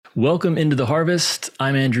Welcome into the harvest.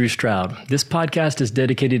 I'm Andrew Stroud. This podcast is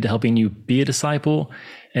dedicated to helping you be a disciple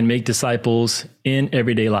and make disciples in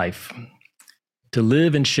everyday life, to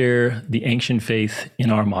live and share the ancient faith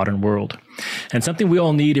in our modern world. And something we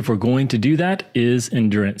all need if we're going to do that is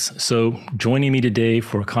endurance. So joining me today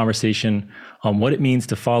for a conversation on what it means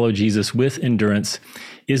to follow Jesus with endurance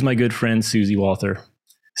is my good friend, Susie Walther.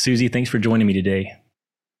 Susie, thanks for joining me today.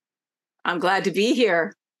 I'm glad to be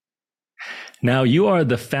here. Now, you are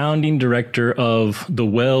the founding director of the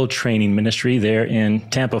Well Training Ministry there in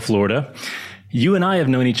Tampa, Florida. You and I have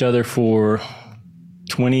known each other for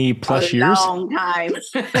 20 plus years. A long time.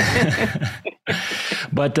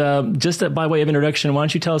 But just by way of introduction, why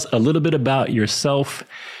don't you tell us a little bit about yourself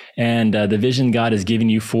and the vision God has given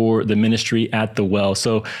you for the ministry at the Well.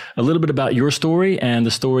 So a little bit about your story and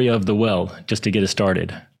the story of the Well, just to get us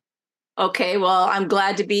started. Okay, well, I'm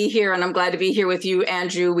glad to be here, and I'm glad to be here with you,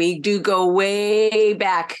 Andrew. We do go way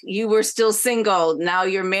back. You were still single. Now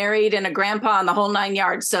you're married and a grandpa and the whole nine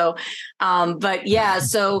yards. So,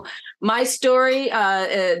 so my story,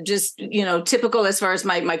 typical as far as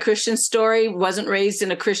my Christian story. Wasn't raised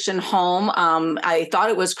in a Christian home. I thought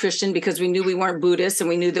it was Christian because we knew we weren't Buddhist and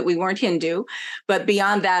we knew that we weren't Hindu. But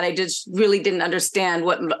beyond that, I just really didn't understand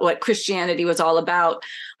what Christianity was all about.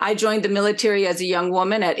 I joined the military as a young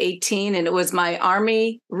woman at 18, and it was my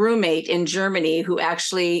Army roommate in Germany who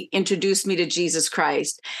actually introduced me to Jesus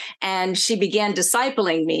Christ. And she began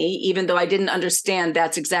discipling me, even though I didn't understand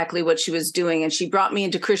that's exactly what she was doing. And she brought me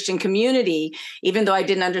into Christian community, even though I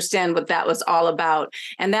didn't understand what that was all about.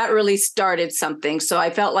 And that really started something. So I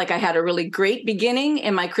felt like I had a really great beginning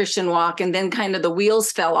in my Christian walk, and then kind of the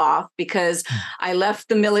wheels fell off because I left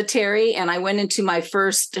the military and I went into my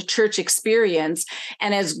first church experience.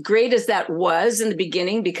 And as great as that was in the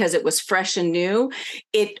beginning, because it was fresh and new,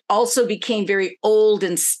 it also became very old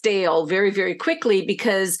and stale very, very quickly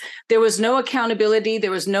because there was no accountability. There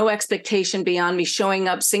was no expectation beyond me showing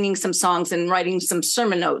up, singing some songs and writing some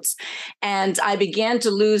sermon notes. And I began to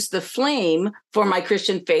lose the flame for my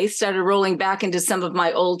Christian faith, started rolling back into some of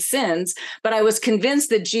my old sins, but I was convinced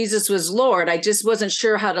that Jesus was Lord. I just wasn't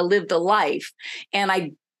sure how to live the life. And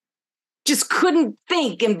I just couldn't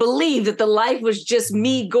think and believe that the life was just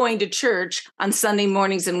me going to church on Sunday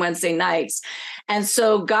mornings and Wednesday nights. And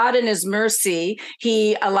so God, in his mercy,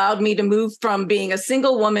 he allowed me to move from being a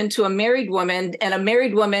single woman to a married woman, and a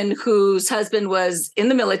married woman whose husband was in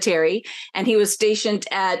the military, and he was stationed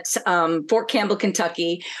at Fort Campbell,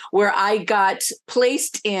 Kentucky, where I got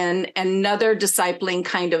placed in another discipling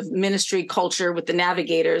kind of ministry culture with the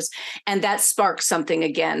Navigators. And that sparked something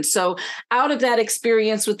again. So out of that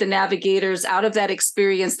experience with the Navigators, out of that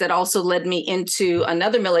experience that also led me into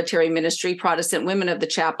another military ministry, Protestant Women of the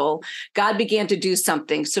Chapel, God began to do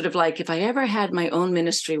something sort of like, if I ever had my own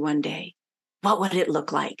ministry one day, what would it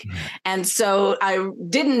look like? Mm-hmm. And so I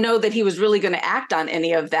didn't know that he was really going to act on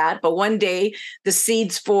any of that. But one day the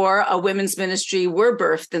seeds for a women's ministry were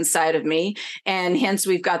birthed inside of me. And hence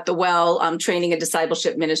we've got the Well Training and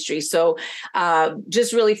Discipleship Ministry. So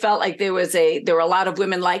just really felt like there were a lot of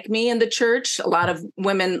women like me in the church, a lot of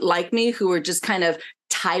women like me who were just kind of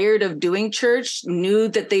tired of doing church, knew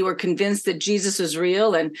that they were convinced that Jesus was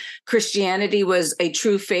real and Christianity was a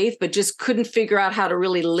true faith, but just couldn't figure out how to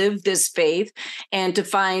really live this faith and to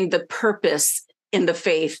find the purpose in the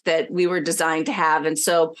faith that we were designed to have. And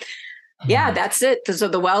so, yeah, that's it. So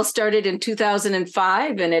the Well started in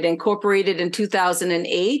 2005 and it incorporated in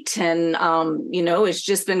 2008. And, it's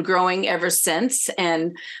just been growing ever since.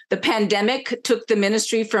 And the pandemic took the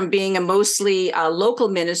ministry from being a mostly local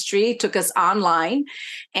ministry, took us online.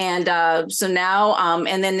 And so now,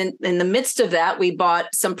 and then in the midst of that, we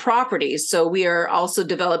bought some properties. So we are also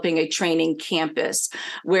developing a training campus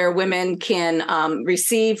where women can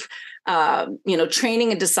receive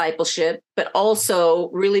training and discipleship, but also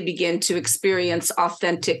really begin to experience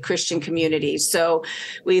authentic Christian communities. So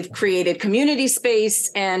we've created community space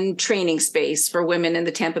and training space for women in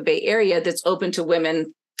the Tampa Bay area that's open to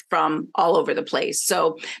women from all over the place.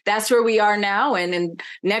 So that's where we are now. And then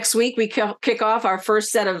next week, we kick off our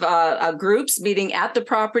first set of groups meeting at the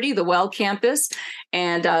property, the Well campus.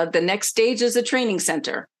 And the next stage is a training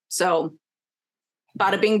center. So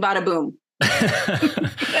bada bing, bada boom.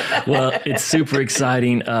 Well, it's super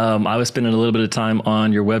exciting. I was spending a little bit of time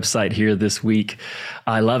on your website here this week.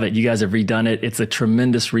 I love it. You guys have redone it. It's a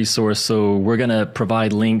tremendous resource. So we're going to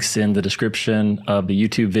provide links in the description of the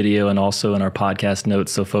YouTube video and also in our podcast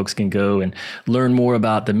notes so folks can go and learn more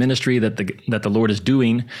about the ministry that the Lord is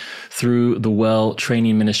doing through the Well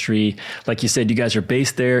Training Ministry. Like you said, you guys are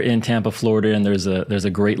based there in Tampa, Florida, and there's a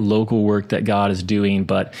great local work that God is doing,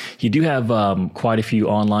 but you do have quite a few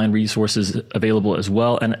online resources available as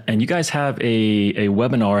well. And And you guys have a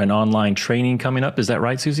webinar and online training coming up. Is that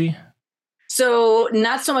right, Susie? So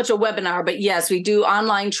not so much a webinar, but yes, we do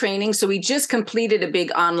online training. So we just completed a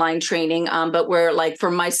big online training, but we're like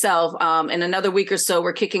for myself, in another week or so,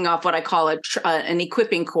 we're kicking off what I call an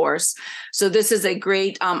equipping course. So this is a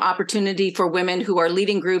great opportunity for women who are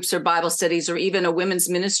leading groups or Bible studies or even a women's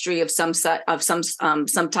ministry of some type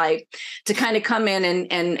to kind of come in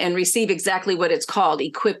and receive exactly what it's called,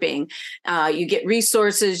 equipping. You get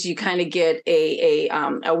resources, you kind of get a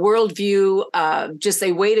worldview, just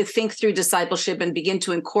a way to think through discipleship and begin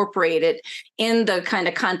to incorporate it in the kind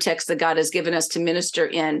of context that God has given us to minister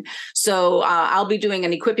in. So I'll be doing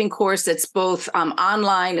an equipping course that's both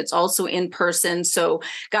online, it's also in person. So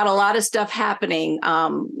got a lot of stuff happening,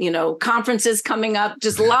 conferences coming up,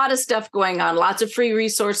 just a lot of stuff going on, lots of free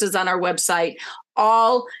resources on our website,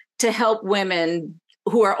 all to help women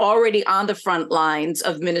who are already on the front lines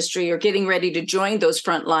of ministry or getting ready to join those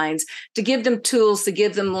front lines, to give them tools, to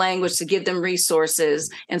give them language, to give them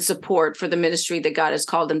resources and support for the ministry that God has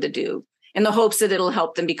called them to do, in the hopes that it'll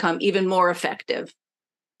help them become even more effective.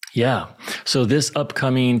 Yeah. So this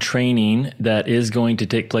upcoming training that is going to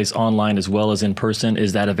take place online as well as in person,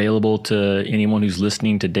 is that available to anyone who's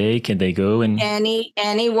listening today? Can they go and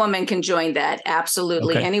any woman can join that?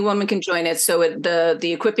 Absolutely. Okay. Any woman can join it. So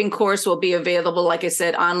the equipping course will be available, like I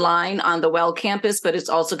said, online on the Well campus, but it's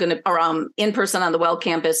also going to in person on the Well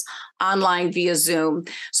campus, online via Zoom.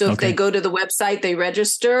 So if they go to the website, they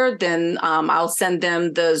register, then I'll send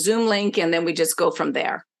them the Zoom link and then we just go from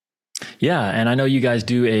there. Yeah. And I know you guys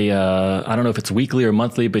do I don't know if it's weekly or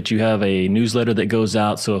monthly, but you have a newsletter that goes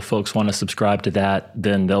out. So if folks want to subscribe to that,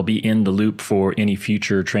 then they'll be in the loop for any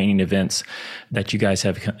future training events that you guys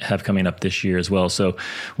have coming up this year as well. So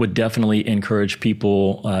would definitely encourage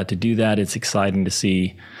people to do that. It's exciting to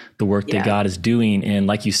see the work that God is doing. And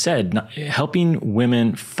like you said, helping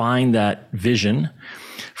women find that vision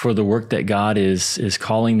for the work that God is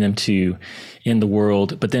calling them to in the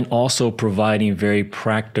world, but then also providing very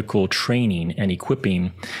practical training and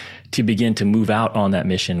equipping to begin to move out on that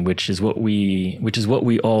mission, which is what we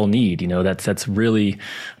all need. That's really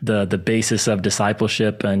the basis of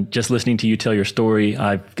discipleship. And just listening to you tell your story,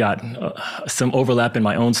 I've got some overlap in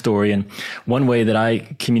my own story. And one way that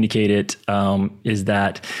I communicate it is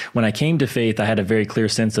that when I came to faith, I had a very clear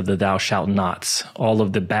sense of the thou shalt nots, all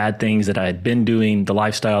of the bad things that I had been doing, the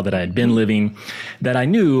lifestyle that I had been living, that I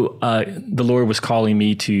knew the Lord was calling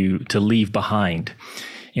me to leave behind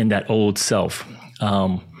in that old self.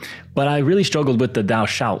 But I really struggled with the thou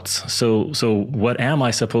shalts. So what am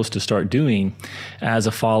I supposed to start doing as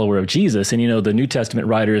a follower of Jesus? And, the New Testament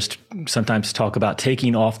writers sometimes talk about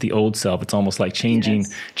taking off the old self. It's almost like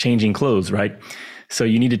changing clothes, right? So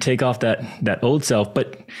you need to take off that old self,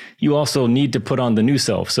 but you also need to put on the new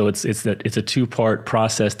self. So it's a two-part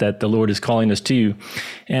process that the Lord is calling us to.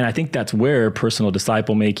 And I think that's where personal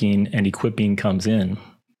disciple making and equipping comes in.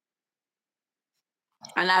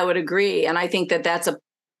 And I would agree. And I think that that's a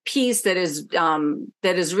piece that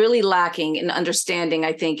is really lacking in understanding.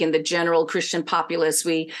 I think in the general Christian populace,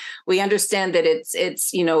 we understand that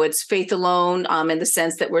it's faith alone, in the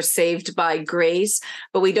sense that we're saved by grace,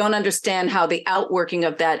 but we don't understand how the outworking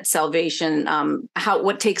of that salvation,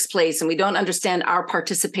 what takes place, and we don't understand our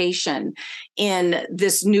participation in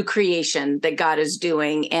this new creation that God is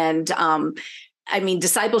doing. And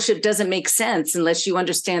discipleship doesn't make sense unless you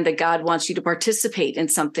understand that God wants you to participate in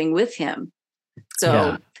something with him.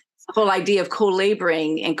 So the whole idea of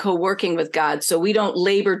co-laboring and co-working with God. So we don't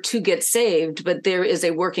labor to get saved, but there is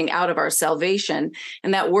a working out of our salvation.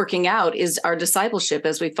 And that working out is our discipleship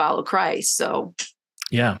as we follow Christ. So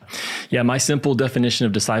Yeah. My simple definition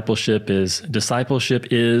of discipleship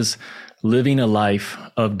is living a life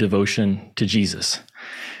of devotion to Jesus.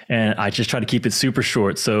 And I just try to keep it super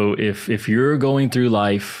short. So if you're going through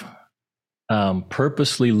life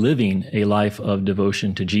purposely living a life of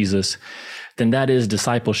devotion to Jesus, then that is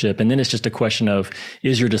discipleship. And then it's just a question of,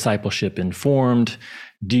 is your discipleship informed?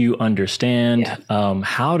 Do you understand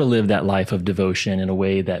how to live that life of devotion in a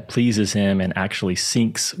way that pleases him and actually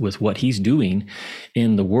syncs with what he's doing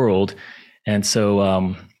in the world? And so,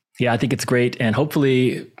 I think it's great. And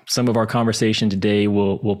hopefully some of our conversation today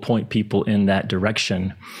will point people in that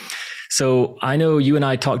direction. So I know you and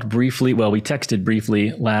I talked briefly, we texted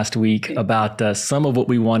briefly last week about some of what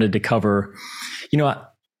we wanted to cover.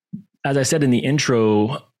 As I said in the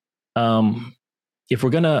intro, if we're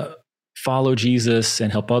going to follow Jesus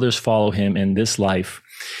and help others follow him in this life,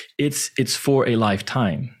 it's for a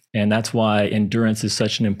lifetime. And that's why endurance is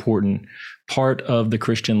such an important part of the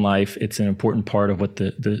Christian life. It's an important part of what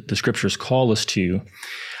the scriptures call us to.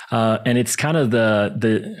 And it's kind of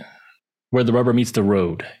the where the rubber meets the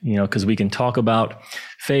road, because we can talk about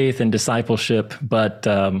faith and discipleship, but,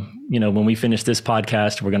 when we finish this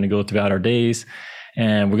podcast, we're going to go throughout our days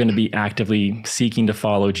and we're going to be actively seeking to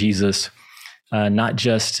follow Jesus, not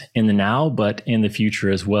just in the now, but in the future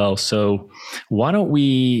as well. So why don't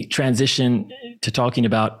we transition to talking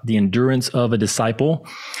about the endurance of a disciple?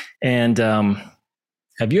 And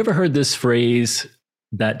have you ever heard this phrase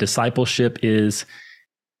that discipleship is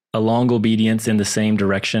a long obedience in the same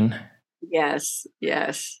direction? Yes.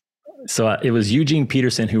 So it was Eugene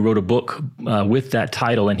Peterson who wrote a book with that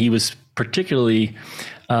title, and he was particularly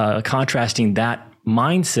contrasting that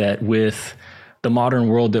mindset with the modern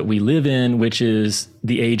world that we live in, which is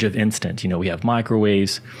the age of instant. We have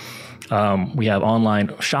microwaves, we have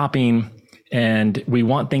online shopping, and we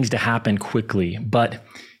want things to happen quickly. But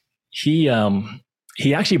he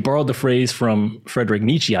actually borrowed the phrase from Friedrich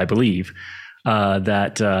Nietzsche, I believe,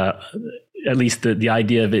 that at least the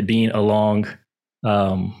idea of it being a long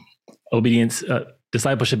obedience,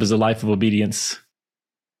 discipleship is a life of obedience,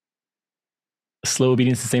 slow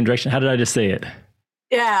obedience in the same direction. How did I just say it?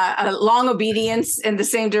 Yeah, a long obedience in the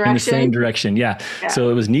same direction. In the same direction, yeah. So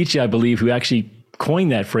it was Nietzsche, I believe, who actually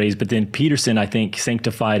coined that phrase, but then Peterson, I think,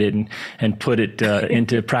 sanctified it and put it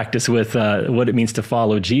into practice with what it means to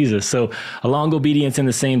follow Jesus. So a long obedience in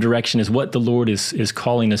the same direction is what the Lord is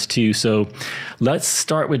calling us to. So let's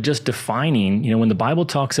start with just defining, when the Bible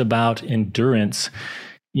talks about endurance,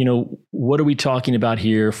 what are we talking about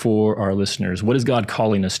here for our listeners? What is God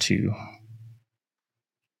calling us to?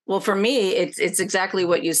 Well, for me, it's exactly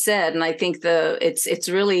what you said, and I think it's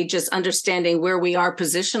really just understanding where we are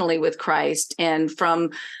positionally with Christ, and from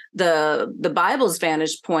the Bible's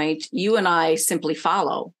vantage point, you and I simply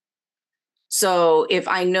follow. So if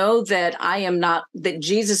I know that that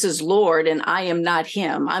Jesus is Lord and I am not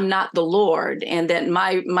him, I'm not the Lord, and that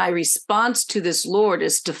my response to this Lord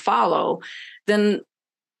is to follow, then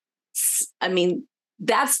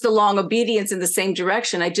that's the long obedience in the same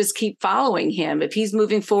direction. I just keep following him. If he's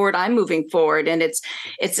moving forward, I'm moving forward. And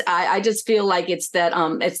I just feel like it's that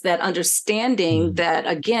understanding that,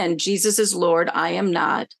 again, Jesus is Lord, I am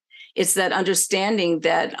not. It's that understanding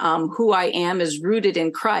that who I am is rooted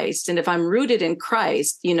in Christ. And if I'm rooted in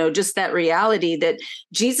Christ, just that reality that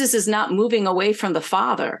Jesus is not moving away from the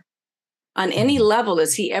Father. On any level,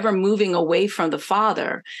 is he ever moving away from the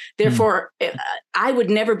Father? Therefore, I would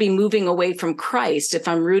never be moving away from Christ if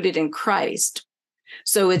I'm rooted in Christ.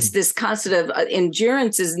 So it's this concept of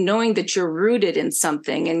endurance is knowing that you're rooted in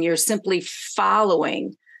something and you're simply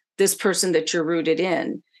following this person that you're rooted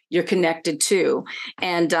in, you're connected to.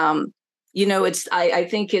 And, I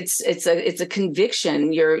think it's a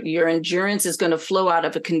conviction. Your endurance is going to flow out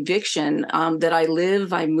of a conviction that I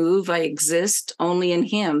live, I move, I exist only in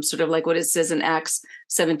him, sort of like what it says in Acts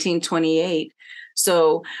 17:28.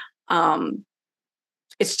 So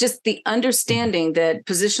it's just the understanding that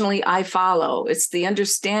positionally I follow. It's the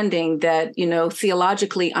understanding that,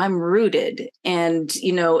 theologically I'm rooted, and,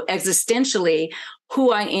 existentially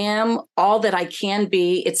who I am, all that I can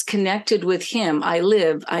be, it's connected with him. I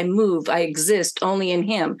live, I move, I exist only in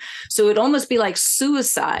him. So it'd almost be like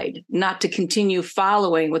suicide not to continue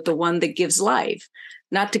following with the one that gives life,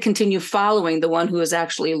 not to continue following the one who is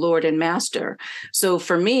actually Lord and Master. So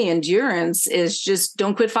for me, endurance is just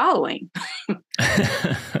don't quit following.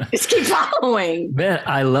 Just keep following. Man,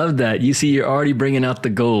 I love that. You see, you're already bringing out the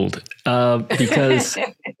gold because...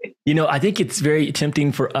 I think it's very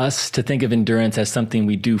tempting for us to think of endurance as something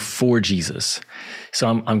we do for Jesus. So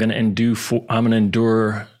I'm going to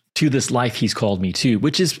endure to this life he's called me to,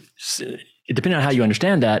 which is, depending on how you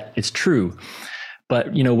understand that, it's true.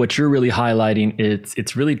 But what you're really highlighting,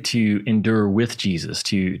 it's really to endure with Jesus,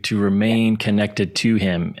 to remain connected to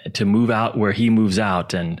him, to move out where he moves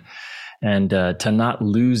out, and to not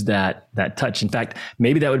lose that touch. In fact,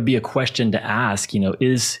 maybe that would be a question to ask.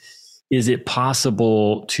 Is it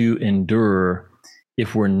possible to endure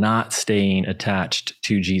if we're not staying attached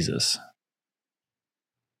to Jesus?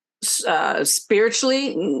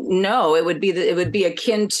 Spiritually, no. It would be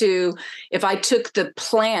akin to if I took the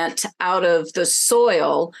plant out of the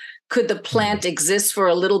soil. Could the plant exist for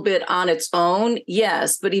a little bit on its own?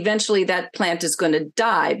 Yes, but eventually that plant is going to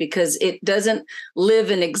die because it doesn't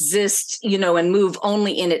live and exist, and move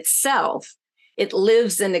only in itself. It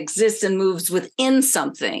lives and exists and moves within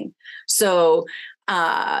something. So,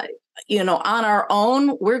 on our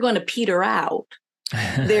own, we're going to peter out.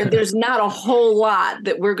 There's not a whole lot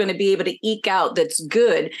that we're going to be able to eke out that's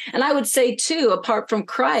good. And I would say, too, apart from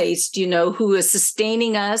Christ, who is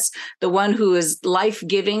sustaining us, the one who is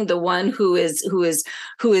life-giving, the one who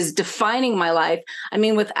is defining my life.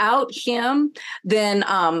 Without him, then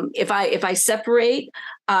if I separate,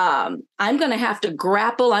 I'm going to have to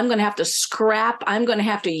grapple. I'm going to have to scrap. I'm going to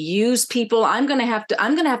have to use people. I'm going to have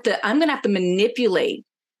to manipulate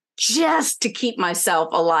just to keep myself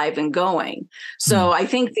alive and going. So I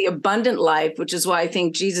think the abundant life, which is why I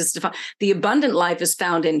think Jesus defined, the abundant life is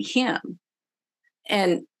found in him.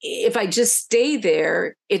 And if I just stay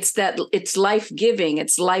there, it's life giving,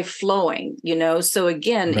 it's life flowing, So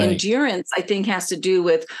again, right. Endurance, I think, has to do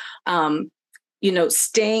with,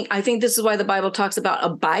 staying. I think this is why the Bible talks about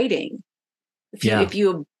abiding. If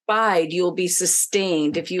you abide, you'll be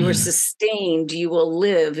sustained. If you are sustained, you will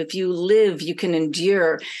live. If you live, you can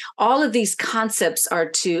endure. All of these concepts are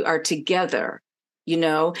together.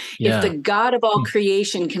 If the God of all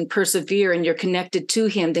creation can persevere and you're connected to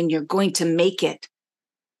him, then you're going to make it.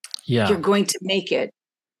 Yeah. You're going to make it.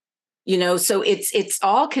 So it's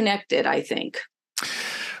all connected, I think.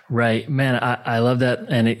 Right, man. I love that.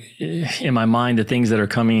 And in my mind, the things that are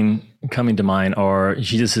coming to mind are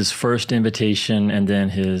Jesus's first invitation, and then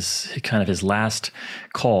his last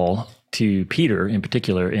call to Peter, in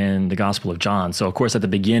particular, in the Gospel of John. So, of course, at the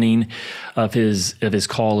beginning of his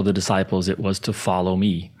call of the disciples, it was to follow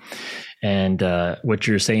me. And what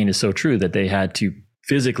you're saying is so true, that they had to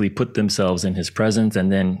physically put themselves in his presence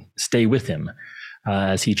and then stay with him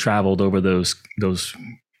as he traveled over those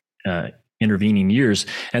intervening years.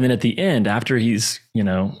 And then at the end, after he's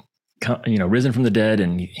risen from the dead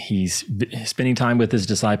and he's spending time with his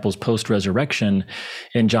disciples post-resurrection,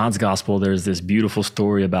 in John's gospel, there's this beautiful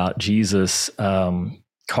story about Jesus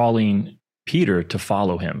calling Peter to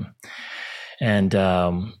follow him. And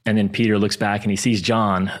then Peter looks back and he sees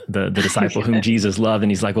John, the disciple whom Jesus loved, and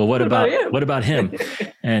he's like, well, what about him?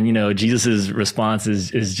 And Jesus's response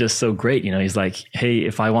is just so great. He's like, hey,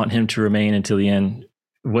 if I want him to remain until the end,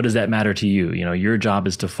 what does that matter to you? Your job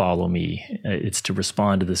is to follow me. It's to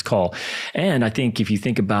respond to this call. And I think if you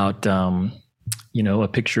think about, a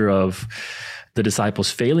picture of the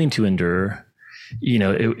disciples failing to endure,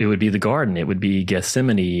 it would be the garden. It would be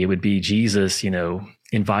Gethsemane. It would be Jesus,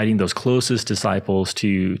 inviting those closest disciples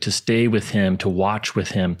to stay with him, to watch with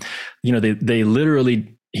him. They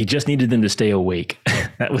literally, he just needed them to stay awake.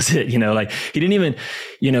 That was it. He didn't even,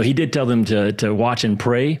 he did tell them to watch and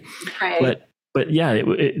pray. Right. But yeah,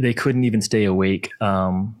 they couldn't even stay awake.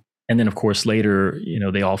 And then, of course, later,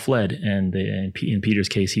 they all fled, and in Peter's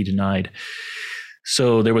case, he denied.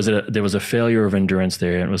 So there was a failure of endurance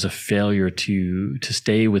there, and it was a failure to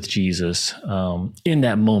stay with Jesus in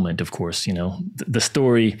that moment. Of course, the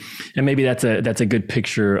story, and maybe that's a good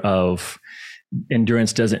picture of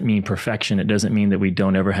endurance. Doesn't mean perfection. It doesn't mean that we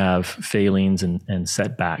don't ever have failings and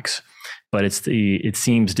setbacks, but it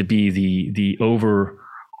seems to be the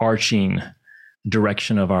overarching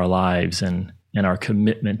direction of our lives and our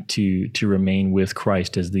commitment to remain with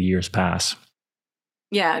Christ as the years pass.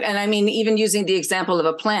 Yeah. And I mean, even using the example of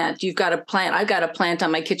a plant, I've got a plant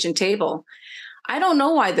on my kitchen table. I don't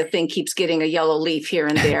know why the thing keeps getting a yellow leaf here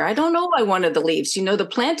and there. I don't know why one of the leaves, the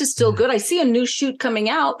plant is still good. I see a new shoot coming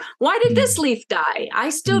out. Why did this leaf die? I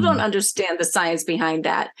still don't understand the science behind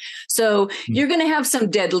that. So you're going to have some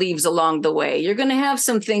dead leaves along the way. You're going to have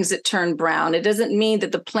some things that turn brown. It doesn't mean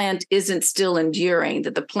that the plant isn't still enduring,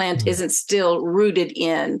 that the plant isn't still rooted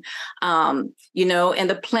in, and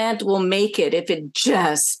the plant will make it if it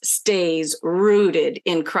just stays rooted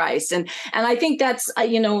in Christ. And I think that's,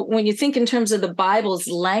 when you think in terms of the Bible's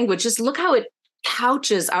language, just look how it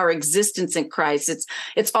couches our existence in Christ.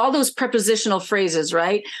 It's all those prepositional phrases,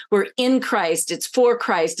 right? We're in Christ, it's for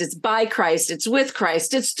Christ, it's by Christ, it's with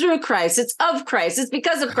Christ, it's through Christ, it's of Christ, it's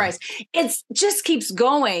because of Christ. It just keeps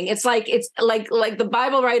going. It's like the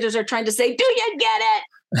Bible writers are trying to say, do you get it?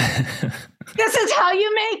 This is how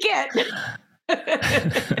you make it.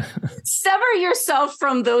 Sever yourself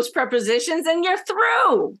from those prepositions and you're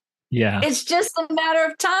through. Yeah. It's just a matter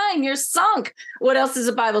of time. You're sunk. What else does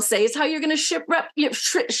the Bible say? It's how you're going to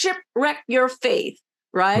shipwreck your faith,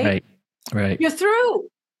 right? Right. You're through.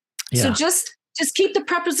 Yeah. So just keep the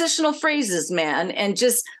prepositional phrases, man, and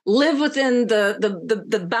just live within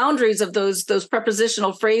the boundaries of those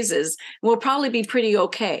prepositional phrases. We'll probably be pretty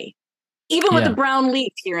okay, even with a brown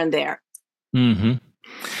leaf here and there. Mm-hmm.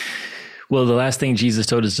 Well, the last thing Jesus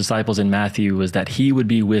told his disciples in Matthew was that he would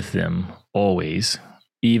be with them always,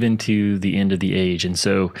 even to the end of the age. And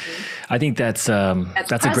so I think that's a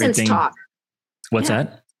great thing. Talk. What's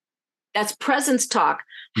that? That's presence talk.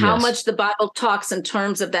 How much the Bible talks in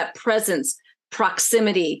terms of that presence,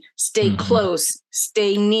 proximity, stay close,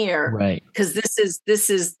 stay near. Right. Because this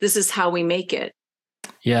is how we make it.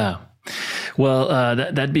 Yeah. Well,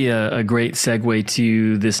 that'd be a great segue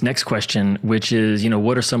to this next question, which is,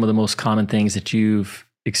 what are some of the most common things that you've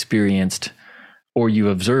experienced or you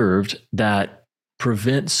observed that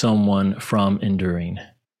prevent someone from enduring?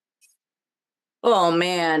 Oh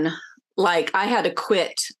man, like I had to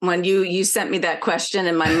quit when you sent me that question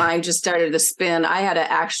and my mind just started to spin. I had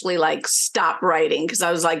to actually like stop writing because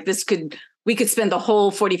I was like, we could spend the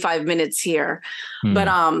whole 45 minutes here. But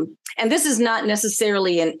and this is not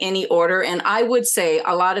necessarily in any order. And I would say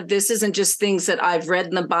a lot of this isn't just things that I've read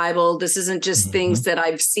in the Bible. This isn't just things that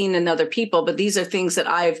I've seen in other people, but these are things that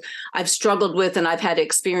I've struggled with and I've had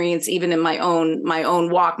experience even in my own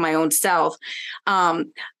walk, my own self.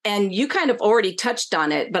 And you kind of already touched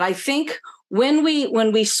on it, but I think when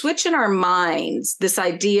we switch in our minds, this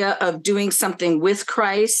idea of doing something with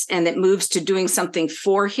Christ and it moves to doing something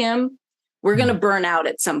for him, we're going to burn out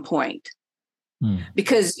at some point.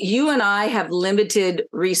 Because you and I have limited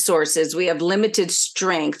resources. We have limited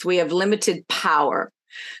strength. We have limited power.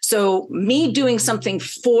 So me doing something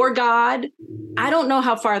for God, I don't know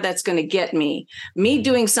how far that's going to get me. Me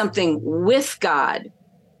doing something with God,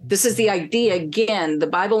 this is the idea. Again, the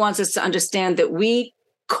Bible wants us to understand that we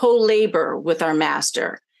co-labor with our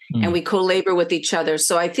master. And we co-labor with each other.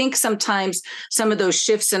 So I think sometimes some of those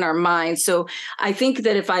shifts in our minds. So I think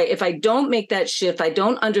that if I don't make that shift, I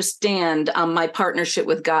don't understand my partnership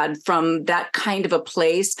with God from that kind of a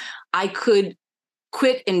place, I could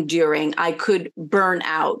quit enduring. I could burn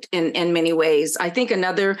out in many ways. I think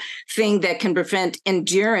another thing that can prevent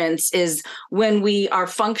endurance is when we are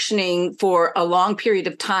functioning for a long period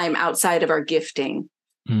of time outside of our gifting.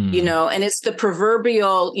 And it's the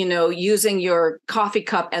proverbial, using your coffee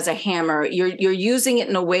cup as a hammer. You're using it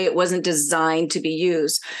in a way it wasn't designed to be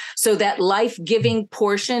used. So that life-giving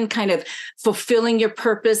portion, kind of fulfilling your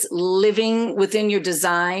purpose, living within your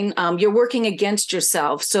design, you're working against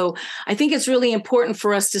yourself. So I think it's really important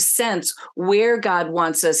for us to sense where God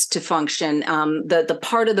wants us to function, the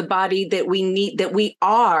part of the body that we need, that we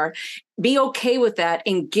are. Be okay with that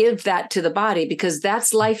and give that to the body, because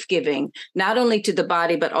that's life-giving, not only to the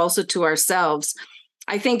body, but also to ourselves.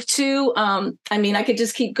 I think too, I could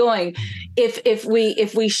just keep going. If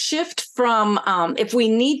we shift from, if we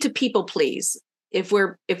need to people please, if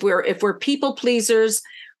we're people pleasers,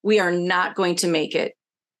 we are not going to make it.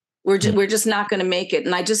 We're just not going to make it.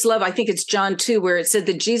 And I think it's John 2, where it said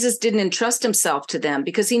that Jesus didn't entrust himself to them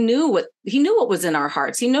because he knew what was in our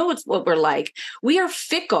hearts. He knew what we're like. We are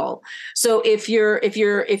fickle. So if you're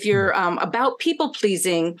about people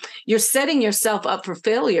pleasing, you're setting yourself up for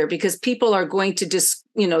failure, because people are going to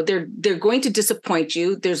they're going to disappoint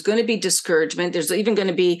you. There's going to be discouragement. There's even going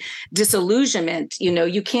to be disillusionment.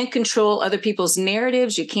 You can't control other people's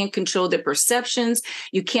narratives. You can't control their perceptions.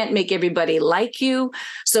 You can't make everybody like you.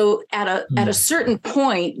 So at a certain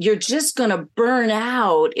point, you're just going to burn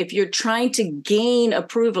out if you're trying to gain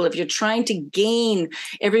approval, if you're trying to gain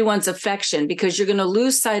everyone's affection, because you're going to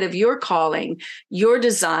lose sight of your calling, your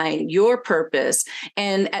design, your purpose.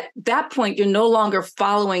 And at that point, you're no longer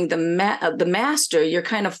following the master. You're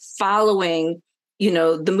kind of following,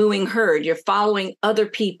 the mooing herd. You're following other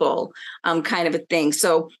people, kind of a thing.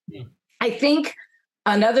 So I think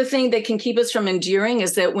another thing that can keep us from enduring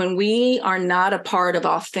is that when we are not a part of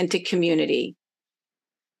authentic community,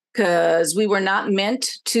 because we were not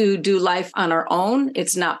meant to do life on our own.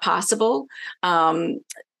 It's not possible.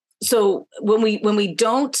 So when we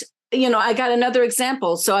don't, I got another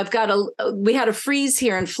example. So we had a freeze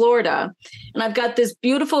here in Florida, and I've got this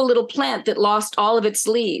beautiful little plant that lost all of its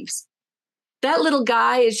leaves. That little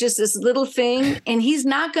guy is just this little thing, and he's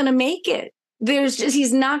not going to make it.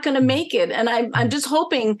 He's not going to make it. And I'm just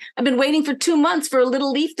hoping, I've been waiting for 2 months for a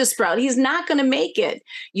little leaf to sprout. He's not going to make it.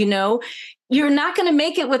 You're not going to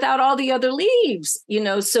make it without all the other leaves,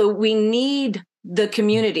 so we need the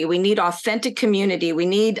community. We need authentic community. We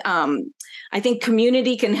need, I think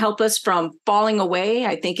community can help us from falling away.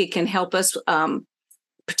 I think it can help us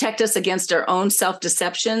protect us against our own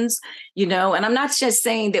self-deceptions, and I'm not just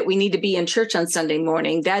saying that we need to be in church on Sunday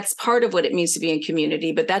morning. That's part of what it means to be in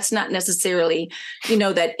community, but that's not necessarily,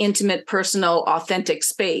 that intimate, personal, authentic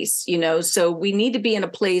space, so we need to be in a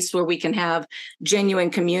place where we can have genuine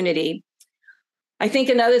community. I think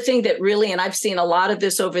another thing that really, and I've seen a lot of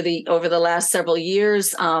this over the last several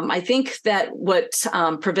years, I think that what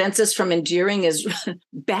prevents us from enduring is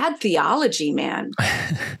bad theology, man.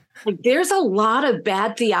 Like, there's a lot of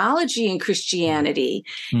bad theology in Christianity,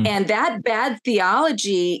 and that bad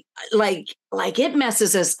theology, like it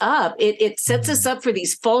messes us up. It sets us up for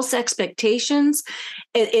these false expectations.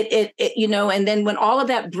 And then when all of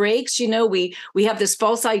that breaks, we have this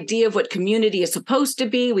false idea of what community is supposed to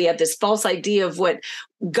be. We have this false idea of what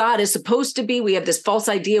God is supposed to be. We have this false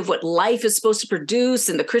idea of what life is supposed to produce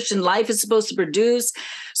and the Christian life is supposed to produce.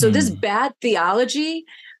 So this bad theology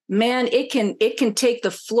man, it can take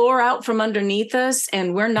the floor out from underneath us,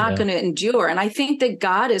 and we're not going to endure. And I think that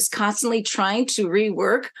God is constantly trying to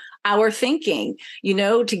rework our thinking,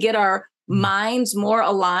 to get our minds more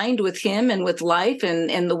aligned with him and with life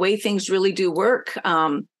and the way things really do work.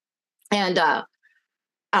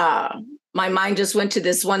 My mind just went to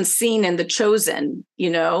this one scene in The Chosen,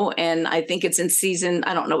 and I think it's in season,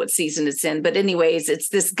 I don't know what season it's in, but anyways, it's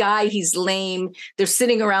this guy, he's lame. They're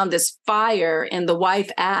sitting around this fire, and the wife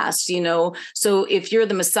asks, so if you're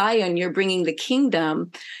the Messiah and you're bringing the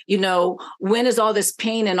kingdom, when is all this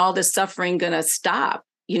pain and all this suffering going to stop?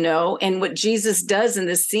 And what Jesus does in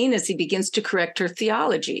this scene is he begins to correct her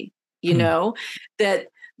theology, that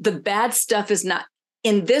the bad stuff is not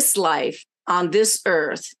in this life, on this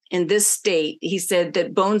earth, in this state. He said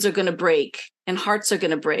that bones are going to break and hearts are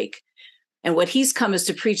going to break. And what he's come is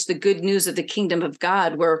to preach the good news of the kingdom of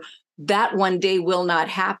God, where that one day will not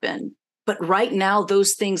happen. But right now,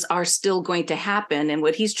 those things are still going to happen. And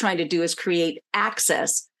what he's trying to do is create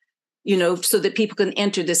access, so that people can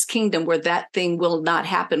enter this kingdom where that thing will not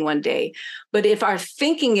happen one day. But if our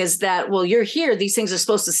thinking is that, well, you're here, these things are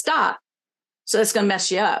supposed to stop, so that's going to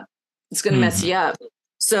mess you up. It's going to mess you up.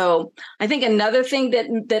 So I think another thing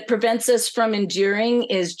that prevents us from enduring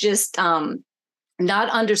is just not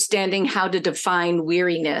understanding how to define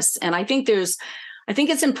weariness. And I think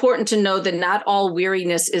it's important to know that not all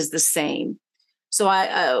weariness is the same. So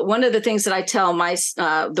one of the things that I tell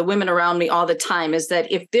the women around me all the time is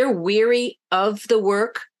that if they're weary of the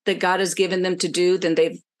work that God has given them to do, then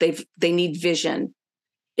they need vision.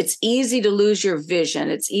 It's easy to lose your vision.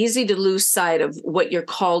 It's easy to lose sight of what you're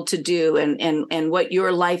called to do and what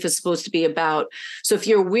your life is supposed to be about. So if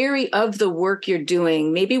you're weary of the work you're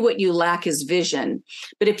doing, maybe what you lack is vision.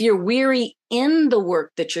 But if you're weary in the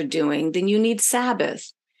work that you're doing, then you need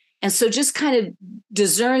Sabbath. And so just kind of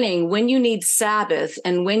discerning when you need Sabbath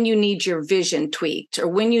and when you need your vision tweaked, or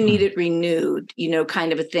when you need it renewed,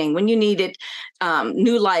 kind of a thing, when you need it,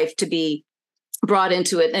 new life to be brought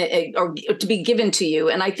into it or to be given to you.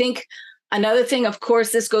 And I think another thing, of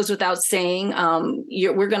course, this goes without saying,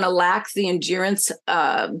 we're going to lack the endurance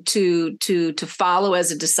to follow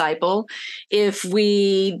as a disciple if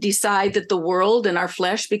we decide that the world and our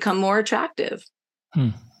flesh become more attractive.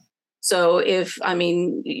 So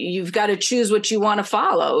you've got to choose what you want to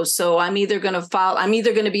follow. So I'm either going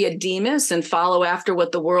to be a Demas and follow after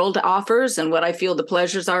what the world offers and what I feel the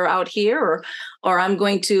pleasures are out here, or I'm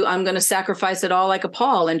going to sacrifice it all like a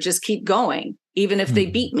Paul and just keep going, even if they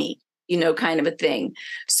beat me, kind of a thing.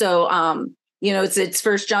 So, it's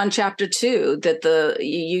 1 John chapter 2 that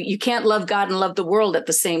you can't love God and love the world at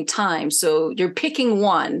the same time. So you're picking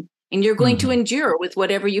one. And you're going to endure with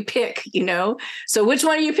whatever you pick, So which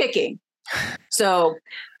one are you picking? So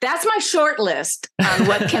that's my short list on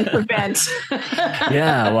what can prevent.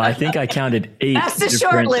 Yeah, well, I think I counted 8. That's the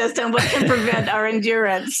short list on what can prevent our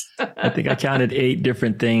endurance. I think I counted 8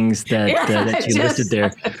 different things that you listed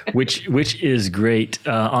there, which is great.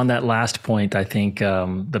 On that last point, I think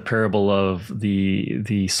the parable of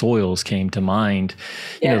the soils came to mind.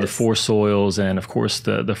 The 4 soils, and of course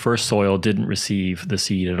the first soil didn't receive the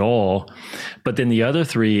seed at all, but then the other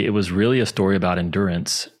 3, it was really a story about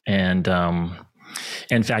endurance. And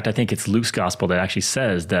in fact, I think it's Luke's gospel that actually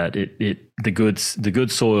says that the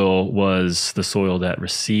good soil was the soil that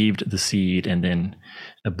received the seed and then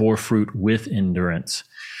bore fruit with endurance.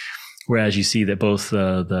 Whereas you see that both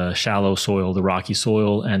the shallow soil, the rocky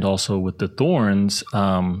soil, and also with the thorns,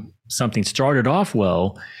 something started off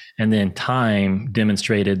well, and then time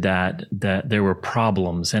demonstrated that there were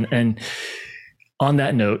problems. And on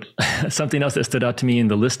that note, something else that stood out to me in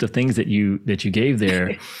the list of things that you gave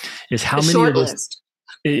there is how many of those. List.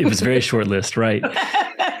 It was a very short list, right?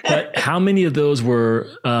 But how many of those were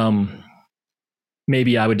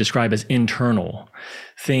maybe I would describe as internal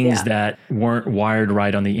things that weren't wired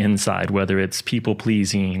right on the inside, whether it's people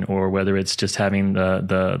pleasing or whether it's just having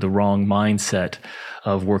the wrong mindset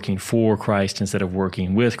of working for Christ instead of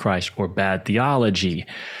working with Christ, or bad theology.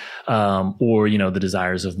 Or, the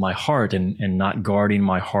desires of my heart and not guarding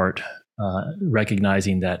my heart,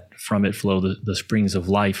 recognizing that from it flow the springs of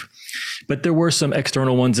life. But there were some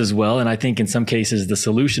external ones as well. And I think in some cases, the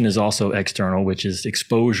solution is also external, which is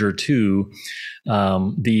exposure to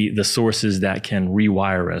the sources that can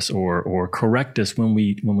rewire us or correct us when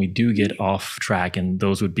we do get off track. And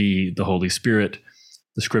those would be the Holy Spirit,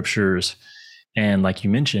 the scriptures, and like you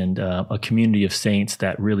mentioned, a community of saints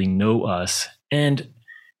that really know us and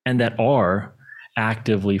that are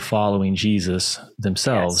actively following Jesus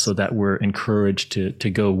themselves, so that we're encouraged to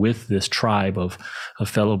go with this tribe of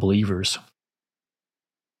fellow believers.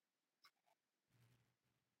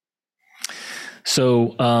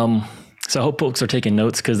 So I hope folks are taking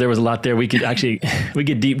notes, because there was a lot there. We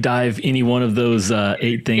could deep dive any one of those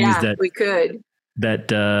 8 things that we could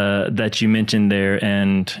that you mentioned there,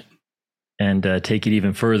 and take it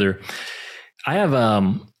even further. I have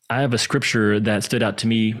a scripture that stood out to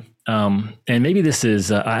me, and maybe this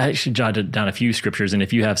is I actually jotted down a few scriptures, and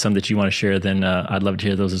if you have some that you want to share, then I'd love to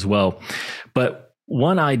hear those as well. But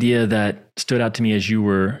one idea that stood out to me as you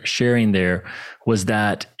were sharing there was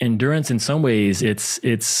that endurance, in some ways, it's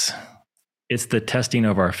the testing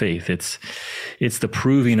of our faith. It's the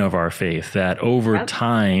proving of our faith, that over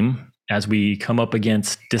time, as we come up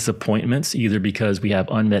against disappointments, either because we have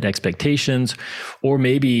unmet expectations, or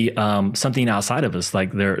maybe something outside of us,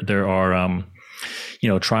 like there are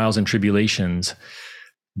trials and tribulations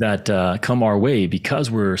that come our way because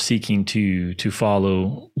we're seeking to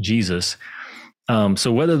follow Jesus.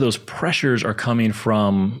 So whether those pressures are coming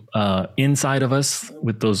from inside of us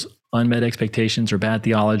with those unmet expectations or bad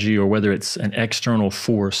theology, or whether it's an external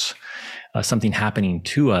force, something happening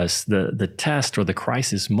to us, the test or the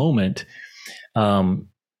crisis moment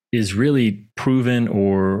is really proven,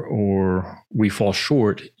 or we fall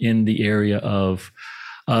short in the area of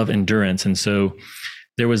endurance. And so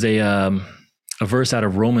there was a verse out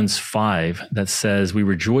of Romans 5 that says, "We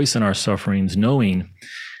rejoice in our sufferings, knowing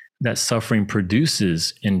that suffering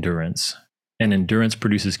produces endurance, and endurance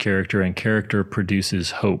produces character, and character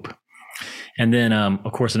produces hope." And then,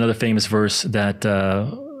 of course, another famous verse that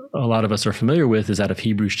a lot of us are familiar with is out of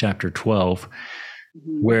Hebrews chapter 12,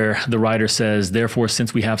 where the writer says, "Therefore,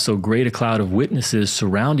 since we have so great a cloud of witnesses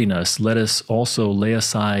surrounding us, let us also lay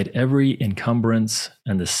aside every encumbrance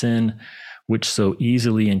and the sin which so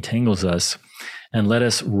easily entangles us, and let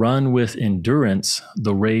us run with endurance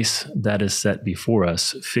the race that is set before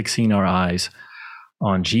us, fixing our eyes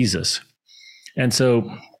on Jesus." And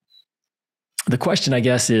so the question, I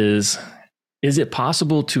guess, is it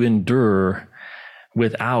possible to endure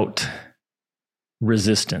without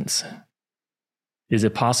resistance? Is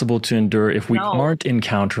it possible to endure if we aren't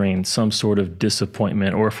encountering some sort of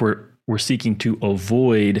disappointment, or if we're seeking to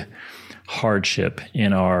avoid hardship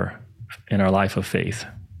in our life of faith?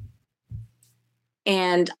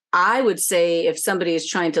 And I would say, if somebody is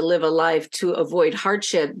trying to live a life to avoid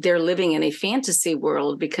hardship, they're living in a fantasy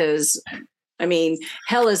world, because,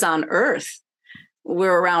 hell is on earth.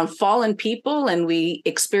 We're around fallen people, and we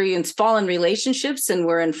experience fallen relationships, and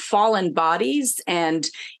we're in fallen bodies. And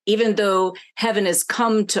even though heaven has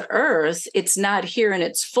come to earth, it's not here in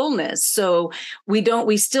its fullness. So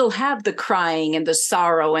we still have the crying and the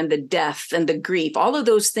sorrow and the death and the grief. All of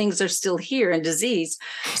those things are still here, and disease.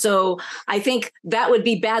 So I think that would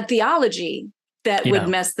be bad theology that would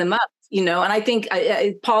mess them up. And I think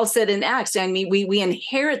Paul said in Acts, we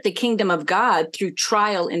inherit the kingdom of God through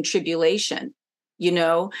trial and tribulation.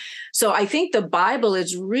 So I think the Bible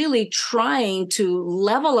is really trying to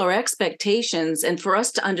level our expectations, and for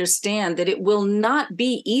us to understand that it will not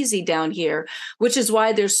be easy down here, which is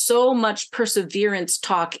why there's so much perseverance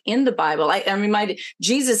talk in the Bible. I'm reminded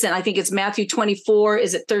Jesus, and I think it's Matthew 24,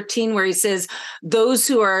 is it 13, where he says, those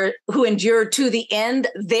who endure to the end,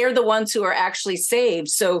 they're the ones who are actually saved.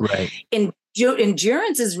 So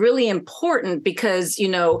endurance is really important, because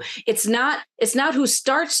it's not who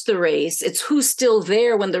starts the race, it's who's still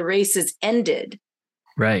there when the race is ended.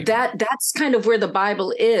 Right. That's kind of where the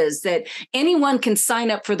Bible is, that anyone can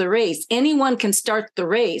sign up for the race, anyone can start the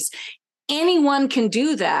race, anyone can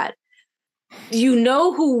do that.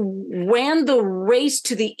 Who ran the race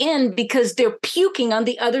to the end, because they're puking on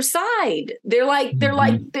the other side. They're like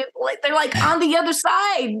on the other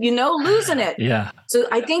side, losing it. Yeah. So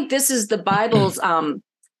I think this is the Bible's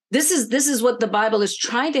this is what the Bible is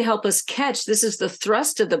trying to help us catch. This is the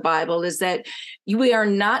thrust of the Bible, is that we are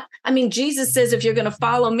not, Jesus says, if you're going to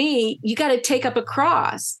follow me, you got to take up a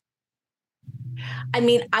cross.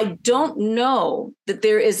 I don't know that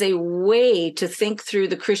there is a way to think through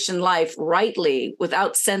the Christian life rightly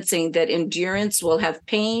without sensing that endurance will have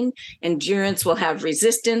pain, endurance will have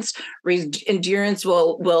resistance, endurance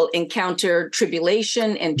will encounter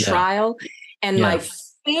tribulation and trial. And my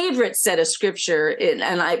favorite set of scripture,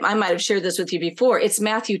 and I might have shared this with you before, it's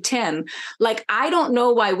Matthew 10. I don't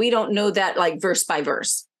know why we don't know that verse by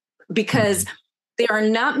verse, because there are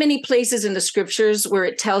not many places in the scriptures where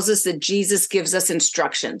it tells us that Jesus gives us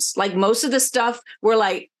instructions. Most of the stuff, we're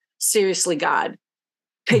like, seriously, God,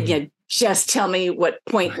 could you just tell me what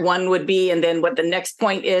point 1 would be and then what the next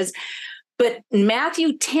point is? But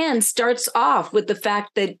Matthew 10 starts off with the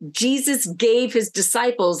fact that Jesus gave his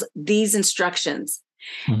disciples these instructions.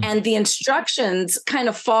 And the instructions kind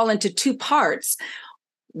of fall into 2 parts.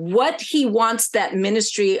 what he wants that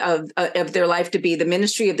ministry of their life to be, the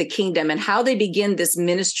ministry of the kingdom, and how they begin this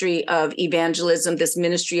ministry of evangelism, this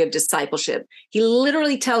ministry of discipleship. He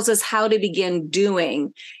literally tells us how to begin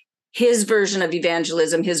doing his version of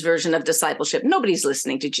evangelism, his version of discipleship. Nobody's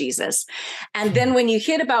listening to Jesus. And then when you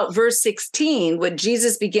hit about verse 16, what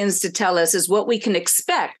Jesus begins to tell us is what we can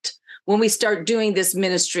expect when we start doing this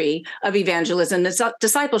ministry of evangelism, this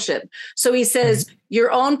discipleship. So he says, your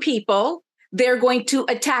own people, they're going to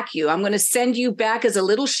attack you. I'm going to send you back as a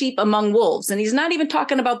little sheep among wolves. And he's not even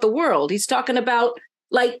talking about the world. He's talking about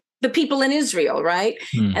like the people in Israel, right?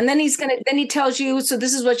 And then he tells you, so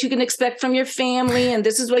this is what you can expect from your family, and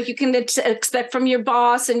this is what you can expect from your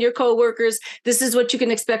boss and your coworkers. This is what you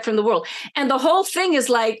can expect from the world. And the whole thing is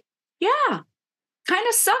like, yeah, kind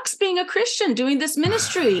of sucks being a Christian doing this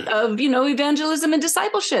ministry of, evangelism and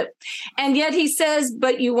discipleship. And yet he says,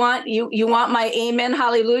 but you want my amen,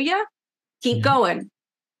 hallelujah? Keep going.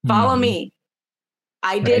 Follow me.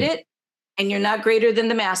 I did it, and you're not greater than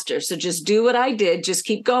the master. So just do what I did. Just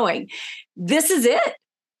keep going. This is it.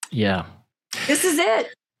 Yeah. This is it.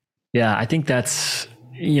 Yeah, I think that's,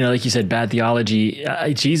 like you said, bad theology.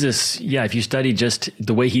 Jesus, if you study just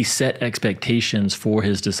the way he set expectations for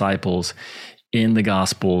his disciples in the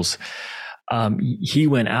Gospels, he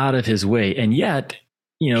went out of his way. And yet,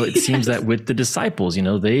 it seems that with the disciples,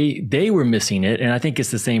 they were missing it. And I think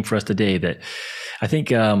it's the same for us today. That I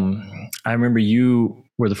think I remember you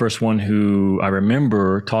were the first one who I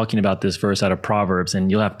remember talking about this verse out of Proverbs,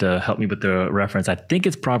 and you'll have to help me with the reference. I think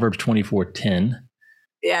it's Proverbs 24:10.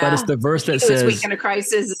 Yeah. But it's the verse that says, weak in a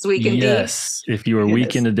crisis, it's weak indeed. Yes. If you are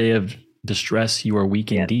weak in the day of distress, you are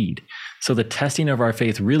weak indeed. So the testing of our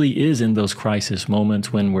faith really is in those crisis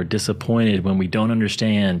moments when we're disappointed, when we don't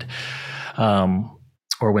understand,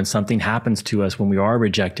 or when something happens to us, when we are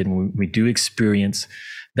rejected, when we do experience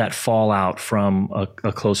that fallout from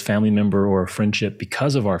a close family member or a friendship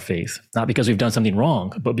because of our faith, not because we've done something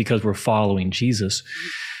wrong, but because we're following Jesus.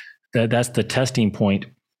 That's the testing point.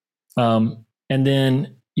 And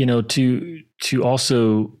then, to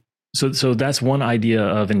also, so that's one idea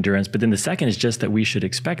of endurance. But then the second is just that we should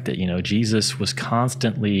expect it. Jesus was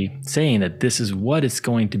constantly saying that this is what it's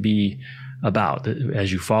going to be about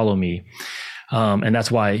as you follow me. And that's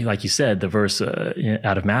why, like you said, the verse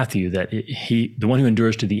out of Matthew, that the one who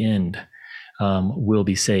endures to the end will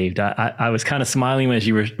be saved. I was kind of smiling as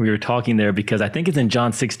we were talking there, because I think it's in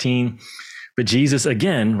John 16. But Jesus,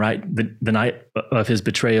 again, right, the night of his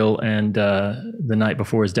betrayal and the night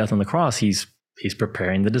before his death on the cross, he's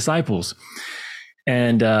preparing the disciples,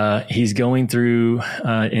 and he's going through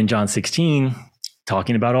in John 16,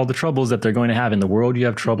 talking about all the troubles that they're going to have in the world. You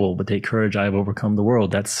have trouble, but take courage, I have overcome the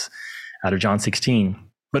world. That's out of John 16.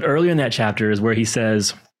 But earlier in that chapter is where he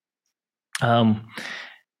says, they'll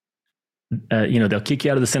kick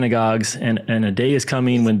you out of the synagogues, and a day is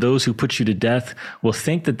coming when those who put you to death will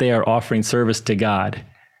think that they are offering service to God.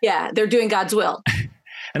 Yeah, they're doing God's will.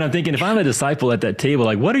 And I'm thinking, if I'm a disciple at that table,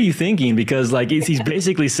 like, what are you thinking? Because he's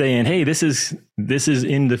basically saying, hey, this is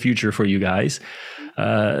in the future for you guys.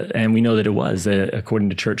 And we know that it was,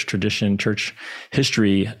 according to church tradition, church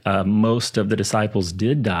history, most of the disciples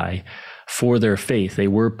did die for their faith. They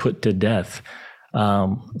were put to death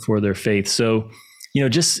for their faith. So,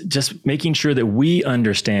 just making sure that we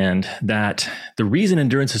understand that the reason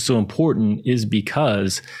endurance is so important is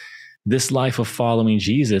because this life of following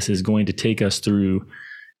Jesus is going to take us through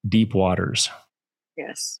deep waters.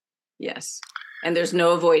 Yes. Yes. And there's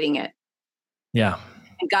no avoiding it. Yeah.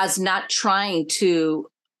 And God's not trying to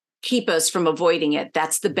keep us from avoiding it.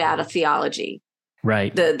 That's the bad theology.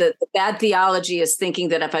 Right. The bad theology is thinking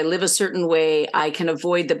that if I live a certain way, I can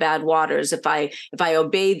avoid the bad waters. If I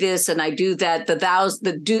obey this and I do that,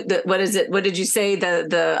 what is it? What did you say?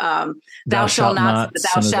 Thou shalt not,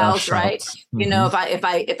 thou shalt, right?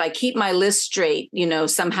 Mm-hmm. If I keep my list straight,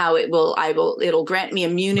 somehow it'll grant me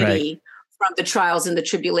immunity from the trials and the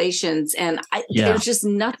tribulations. And there's just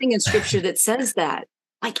nothing in Scripture that says that,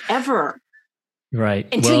 like, ever. Right.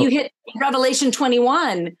 Until you hit Revelation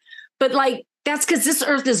 21. But that's because this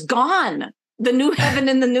earth is gone. The new heaven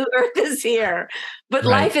and the new earth is here. But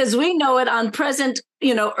life as we know it on present,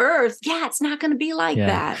 earth, it's not going to be like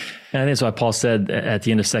that. And I think that's why Paul said at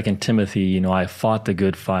the end of 2 Timothy, I fought the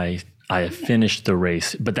good fight. I have finished the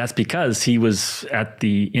race. But that's because he was at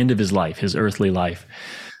the end of his life, his earthly life.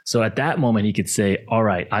 So at that moment, he could say, all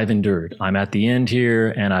right, I've endured. I'm at the end here,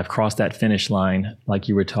 and I've crossed that finish line like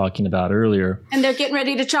you were talking about earlier. And they're getting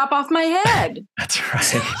ready to chop off my head. That's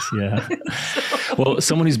right. Yeah. Well,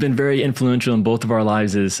 someone who's been very influential in both of our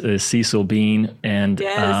lives is Cecil Bean. And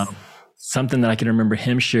something that I can remember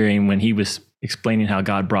him sharing when he was explaining how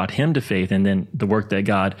God brought him to faith, and then the work that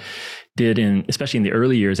God did especially in the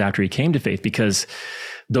early years after he came to faith, because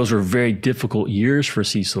those were very difficult years for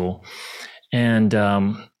Cecil. And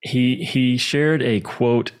he shared a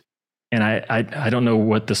quote, and I don't know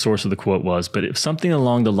what the source of the quote was, but it was something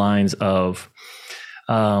along the lines of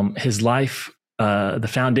his life, the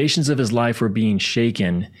foundations of his life were being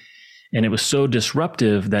shaken, and it was so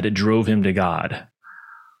disruptive that it drove him to God,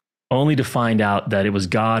 only to find out that it was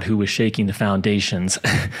God who was shaking the foundations.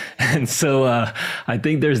 And so I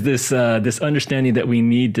think there's this understanding that we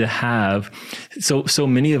need to have. So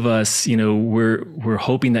many of us, we're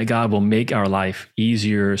hoping that God will make our life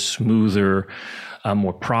easier, smoother,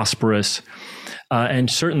 more prosperous. And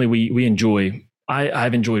certainly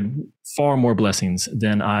I've enjoyed far more blessings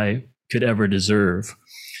than I could ever deserve.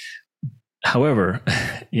 However,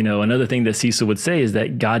 another thing that Cecil would say is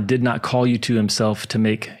that God did not call you to himself to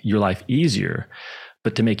make your life easier,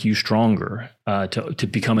 but to make you stronger, to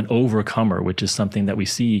become an overcomer, which is something that we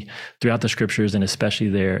see throughout the scriptures, and especially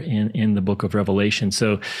there in the book of Revelation.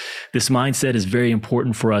 So this mindset is very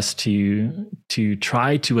important for us to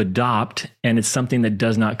try to adopt, and it's something that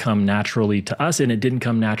does not come naturally to us, and it didn't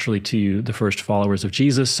come naturally to the first followers of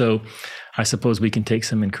Jesus. So I suppose we can take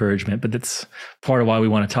some encouragement, but that's part of why we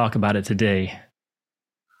want to talk about it today.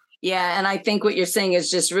 Yeah. And I think what you're saying is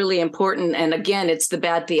just really important. And again, it's the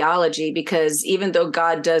bad theology, because even though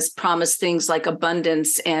God does promise things like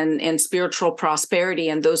abundance and spiritual prosperity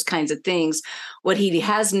and those kinds of things, what he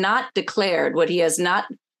has not declared, what he has not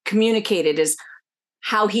communicated is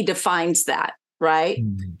how he defines that, right?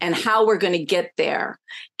 Mm-hmm. And how we're going to get there.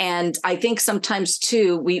 And I think sometimes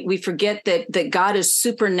too, we forget that God is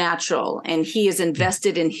supernatural, and he is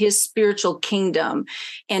invested in his spiritual kingdom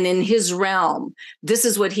and in his realm. This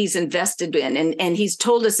is what he's invested in. And he's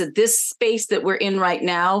told us that this space that we're in right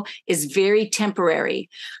now is very temporary.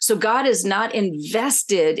 So God is not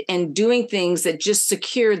invested in doing things that just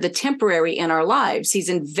secure the temporary in our lives. He's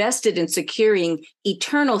invested in securing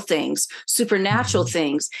eternal things, supernatural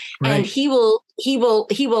things. Right. And he will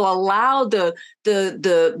allow the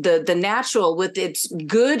natural, with its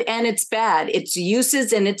good and its bad, its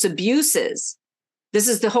uses and its abuses. This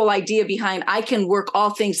is the whole idea behind, I can work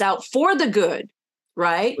all things out for the good,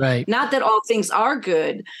 right? Not that all things are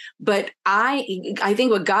good, but I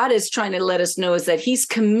think what God is trying to let us know is that he's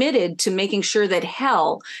committed to making sure that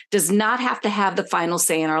hell does not have to have the final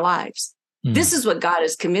say in our lives. This is what God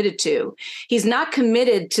is committed to. He's not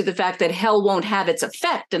committed to the fact that hell won't have its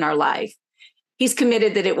effect in our life. He's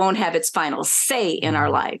committed that it won't have its final say in our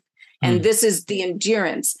life. And this is the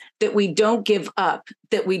endurance, that we don't give up,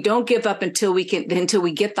 until we get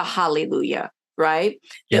the hallelujah, right?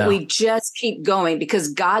 Yeah. That we just keep going,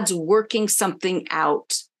 because God's working something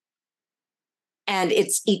out. And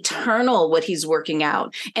it's eternal what he's working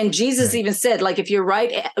out. And Jesus even said, like, if your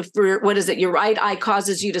right eye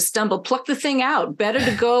causes you to stumble, pluck the thing out. Better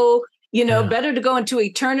to go better to go into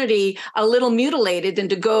eternity a little mutilated than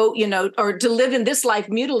to go, or to live in this life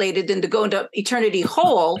mutilated than to go into eternity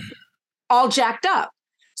whole, all jacked up.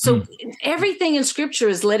 So everything in scripture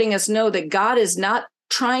is letting us know that God is not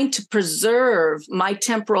trying to preserve my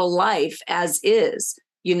temporal life as is.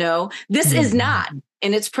 This is not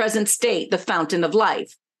in its present state the fountain of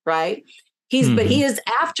life, right? But he is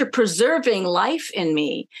after preserving life in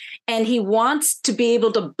me, and he wants to be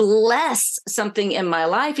able to bless something in my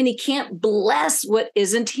life, and he can't bless what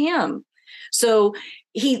isn't him. So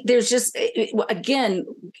there's just, again,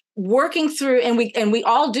 working through, and we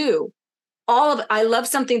all do. I love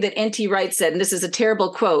something that N.T. Wright said, and this is a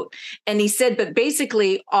terrible quote. And he said, but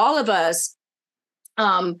basically all of us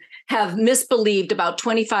have misbelieved about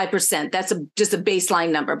 25%. That's just a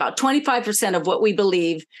baseline number. About 25% of what we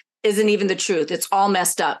believe isn't even the truth. It's all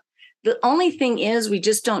messed up. The only thing is, we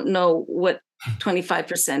just don't know what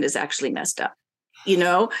 25% is actually messed up,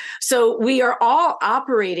 So we are all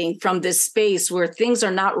operating from this space where things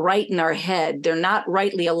are not right in our head. They're not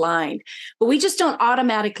rightly aligned, but we just don't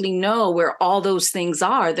automatically know where all those things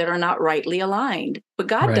are that are not rightly aligned. But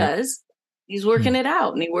God does. He's working it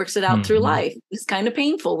out, and he works it out through life. It's kind of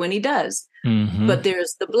painful when he does. But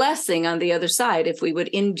there's the blessing on the other side. If we would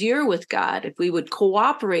endure with God, if we would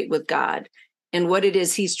cooperate with God in what it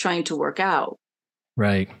is he's trying to work out.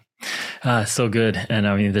 Right. So good. And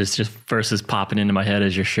I mean, there's just verses popping into my head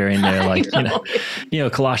as you're sharing there, like,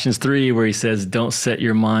 Colossians 3, where he says, don't set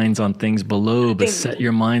your minds on things below, but set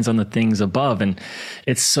your minds on the things above. And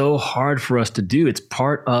it's so hard for us to do. It's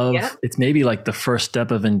part of, it's maybe like the first step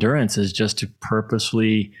of endurance is just to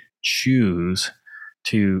purposely choose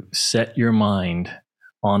to set your mind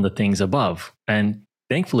on the things above. And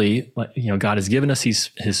thankfully, God has given us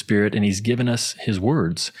his spirit, and he's given us his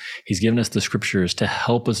words. He's given us the scriptures to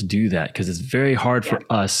help us do that, because it's very hard for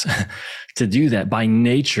us to do that. By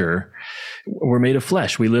nature, we're made of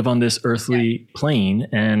flesh. We live on this earthly plane,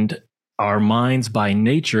 and our minds by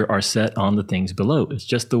nature are set on the things below. It's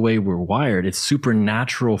just the way we're wired. It's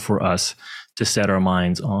supernatural for us to set our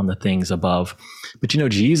minds on the things above. But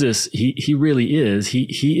Jesus, he really is.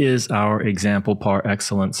 He is our example par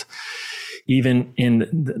excellence. Even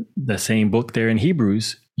in the same book there in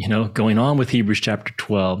Hebrews, going on with Hebrews chapter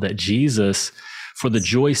 12, that Jesus, for the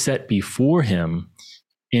joy set before him,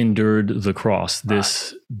 endured the cross,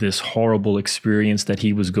 this horrible experience that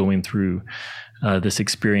he was going through, this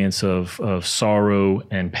experience of sorrow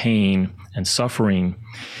and pain and suffering.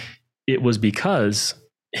 It was because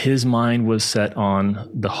his mind was set on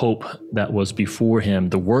the hope that was before him,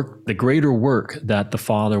 the greater work that the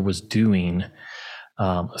Father was doing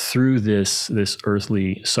through this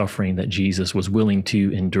earthly suffering that Jesus was willing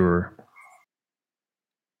to endure.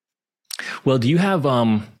 Well, do you have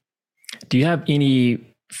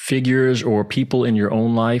any figures or people in your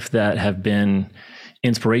own life that have been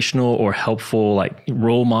inspirational or helpful, like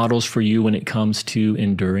role models for you when it comes to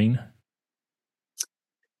enduring?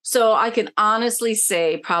 So I can honestly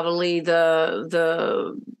say probably it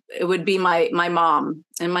would be my mom,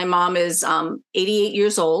 and my mom is 88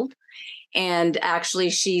 years old. And actually,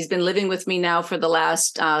 she's been living with me now for the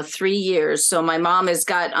last 3 years. So my mom has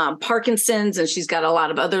got Parkinson's, and she's got a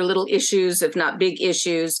lot of other little issues, if not big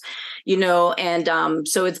issues, And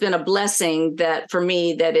so it's been a blessing that for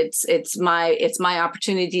me that it's my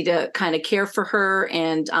opportunity to kind of care for her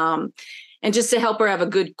and just to help her have a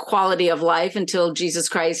good quality of life until Jesus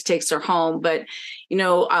Christ takes her home. But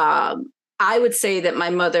I would say that my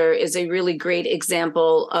mother is a really great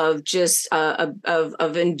example of just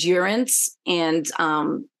of endurance and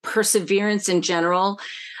perseverance in general.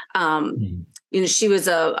 She was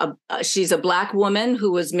she's a Black woman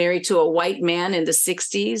who was married to a white man in the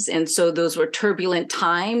 60s. And so those were turbulent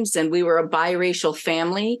times, and we were a biracial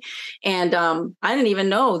family. And I didn't even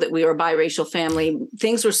know that we were a biracial family.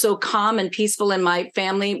 Things were so calm and peaceful in my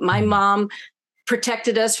family. My mom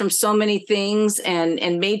protected us from so many things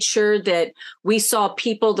and made sure that we saw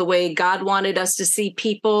people the way God wanted us to see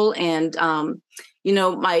people. And,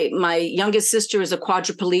 my youngest sister is a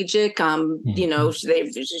quadriplegic.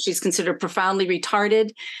 She's considered profoundly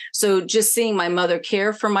retarded. So just seeing my mother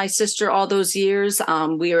care for my sister all those years,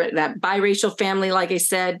 we were that biracial family, like I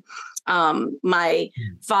said. My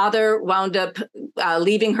father wound up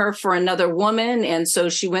leaving her for another woman. And so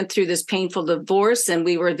she went through this painful divorce, and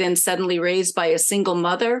we were then suddenly raised by a single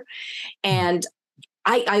mother. And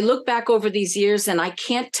I look back over these years, and I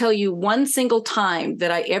can't tell you one single time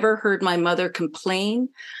that I ever heard my mother complain.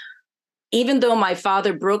 Even though my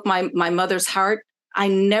father broke my mother's heart, I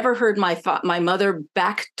never heard my mother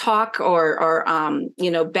back talk or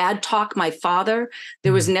bad talk my father.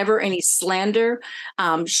 There was never any slander.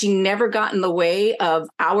 She never got in the way of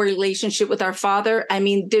our relationship with our father. I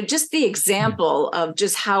mean, they're just the example of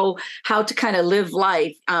just how to kind of live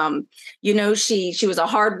life. She was a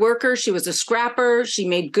hard worker. She was a scrapper. She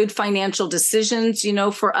made good financial decisions,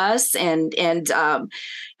 for us. And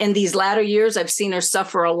in these latter years, I've seen her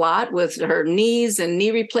suffer a lot with her knees and knee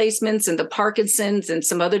replacements and the Parkinson's and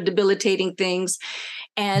some other debilitating things.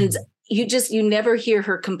 And you never hear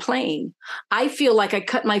her complain. I feel like I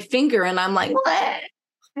cut my finger and I'm like, what?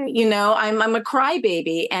 I'm a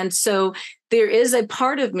crybaby. And so there is a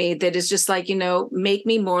part of me that is just like, make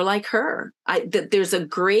me more like her. There's a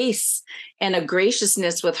grace and a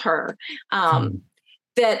graciousness with her.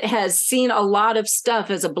 That has seen a lot of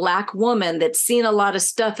stuff as a Black woman, that's seen a lot of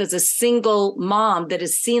stuff as a single mom, that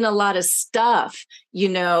has seen a lot of stuff,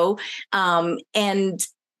 and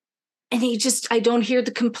I don't hear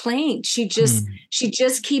the complaint. She just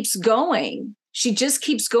keeps going. She just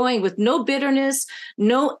keeps going with no bitterness,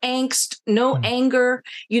 no angst, no anger,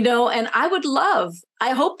 and I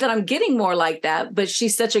hope that I'm getting more like that, but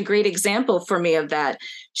she's such a great example for me of that.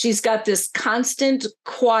 She's got this constant,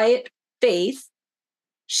 quiet faith.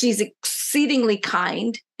 She's exceedingly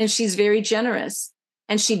kind, and she's very generous,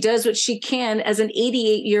 and she does what she can as an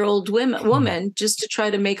 88-year-old woman just to try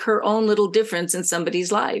to make her own little difference in somebody's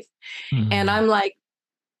life. And I'm like,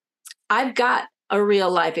 I've got a real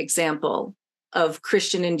life example of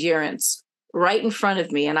Christian endurance right in front of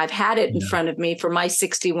me, and I've had it in front of me for my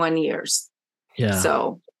 61 years. Yeah.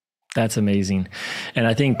 So that's amazing. And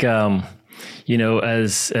I think, as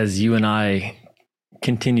you and I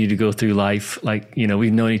continue to go through life, like,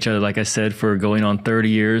 we've known each other, like I said, for going on 30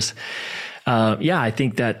 years. I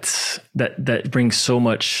think that brings so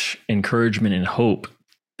much encouragement and hope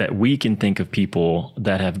that we can think of people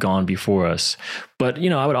that have gone before us. But,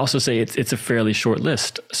 I would also say it's a fairly short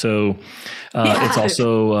list. So it's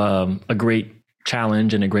also a great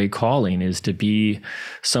challenge and a great calling is to be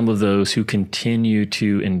some of those who continue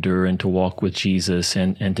to endure and to walk with Jesus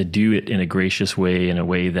and to do it in a gracious way, in a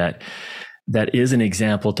way that is an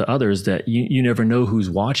example to others, that you never know who's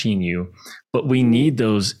watching you, but we need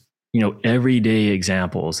those everyday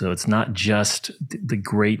examples. So it's not just the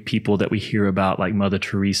great people that we hear about, like Mother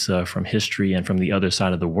Teresa from history and from the other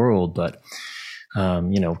side of the world, but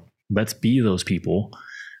let's be those people.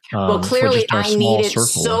 Well, clearly I need it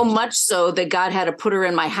so much so that God had to put her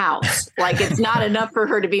in my house. Like, it's not enough for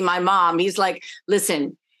her to be my mom. He's like,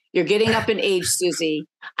 listen, you're getting up in age, Susie.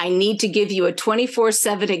 I need to give you a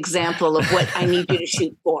 24/7 example of what I need you to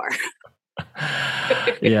shoot for.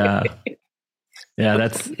 Yeah. Yeah,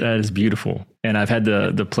 that is beautiful. And I've had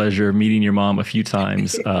the pleasure of meeting your mom a few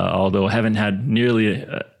times, although I haven't had nearly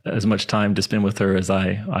as much time to spend with her as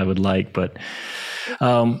I would like. But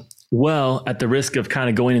well, at the risk of kind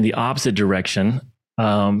of going in the opposite direction,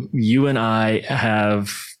 you and I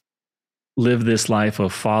have lived this life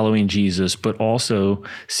of following Jesus, but also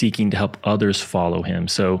seeking to help others follow him.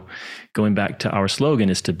 So going back to our slogan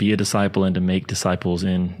is to be a disciple and to make disciples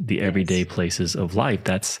in the everyday places of life.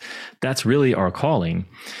 That's really our calling.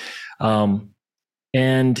 And,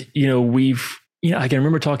 I can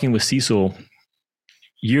remember talking with Cecil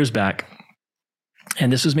years back,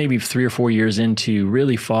 and this was maybe 3 or 4 years into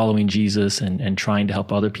really following Jesus and trying to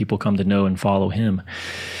help other people come to know and follow him.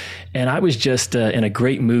 And I was just in a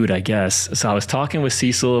great mood, I guess. So I was talking with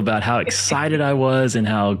Cecil about how excited I was and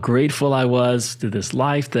how grateful I was to this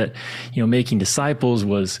life that, making disciples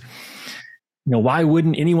was, why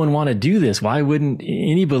wouldn't anyone want to do this? Why wouldn't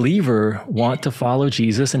any believer want to follow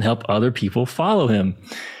Jesus and help other people follow him?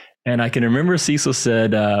 And I can remember Cecil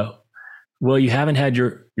said, well, you haven't had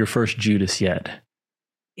your first Judas yet.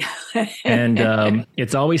 And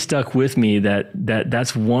it's always stuck with me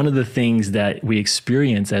that's one of the things that we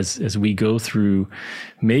experience as we go through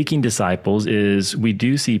making disciples is we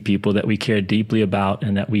do see people that we care deeply about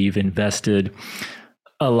and that we've invested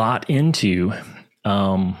a lot into,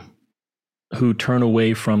 who turn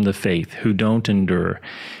away from the faith, who don't endure.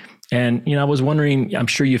 And, I was wondering, I'm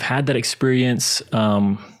sure you've had that experience.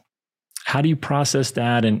 How do you process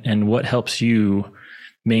that and what helps you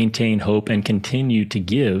maintain hope and continue to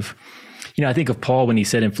give? I think of Paul when he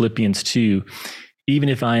said in Philippians 2, even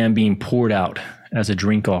if I am being poured out as a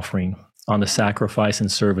drink offering on the sacrifice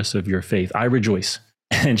and service of your faith, I rejoice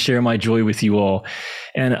and share my joy with you all.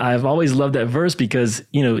 And I've always loved that verse because,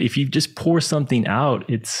 if you just pour something out,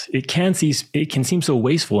 it can seem so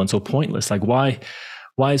wasteful and so pointless. Like why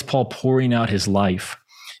is Paul pouring out his life?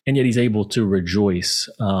 And yet he's able to rejoice,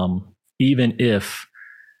 even if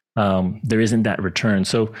there isn't that return.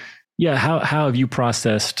 So yeah, how have you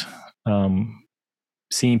processed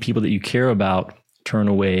seeing people that you care about turn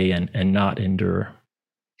away and not endure?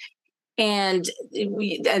 And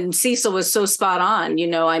Cecil was so spot on.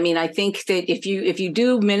 I think that if you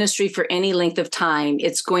do ministry for any length of time,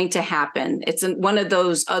 it's going to happen. It's one of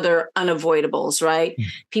those other unavoidables, right? Mm-hmm.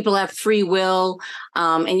 People have free will,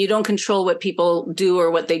 and you don't control what people do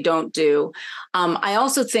or what they don't do.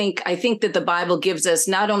 I think that the Bible gives us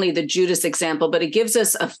not only the Judas example, but it gives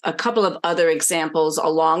us a couple of other examples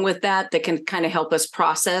along with that can kind of help us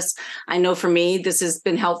process. I know for me, this has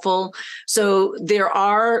been helpful. So there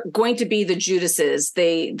are going to be the Judases.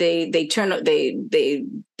 They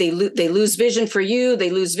lose vision for you. They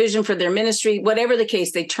lose vision for their ministry. Whatever the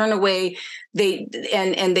case, they turn away. They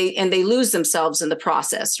lose themselves in the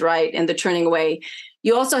process, right? And the turning away.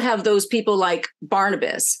 You also have those people like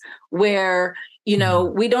Barnabas, where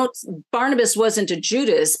Barnabas wasn't a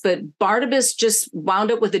Judas, but Barnabas just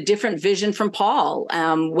wound up with a different vision from Paul.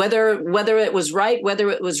 Whether it was right, whether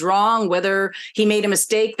it was wrong, whether he made a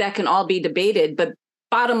mistake, that can all be debated. But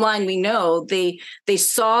bottom line, we know they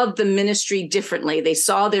saw the ministry differently. They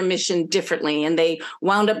saw their mission differently, and they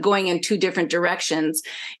wound up going in two different directions.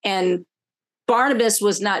 And Barnabas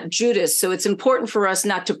was not Judas, so it's important for us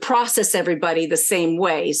not to process everybody the same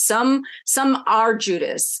way. Some are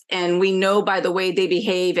Judas, and we know by the way they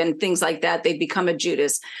behave and things like that, they become a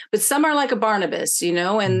Judas. But some are like a Barnabas,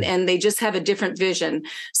 and they just have a different vision.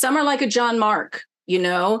 Some are like a John Mark,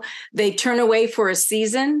 they turn away for a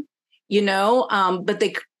season, but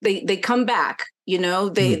they come back. They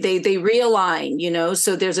realign,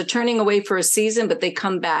 so there's a turning away for a season, but they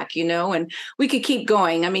come back, and we could keep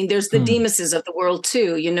going. I mean, there's the Demases of the world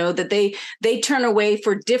too, that they turn away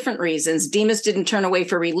for different reasons. Demas didn't turn away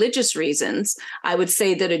for religious reasons. I would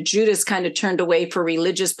say that a Judas kind of turned away for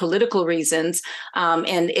religious, political reasons,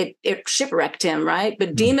 and it shipwrecked him, right?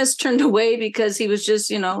 But Demas turned away because he was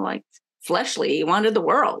just, like fleshly. He wanted the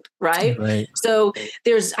world, right? So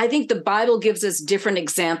I think the Bible gives us different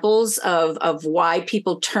examples of why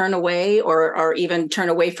people turn away or even turn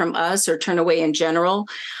away from us or turn away in general.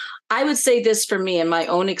 I would say this for me and my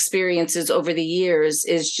own experiences over the years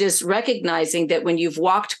is just recognizing that when you've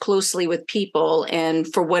walked closely with people and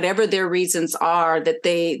for whatever their reasons are that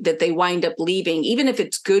they wind up leaving, even if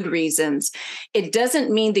it's good reasons, it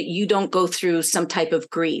doesn't mean that you don't go through some type of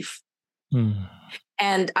grief.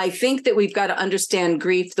 And I think that we've got to understand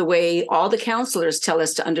grief the way all the counselors tell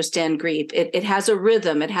us to understand grief. It has a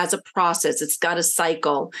rhythm. It has a process. It's got a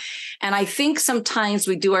cycle. And I think sometimes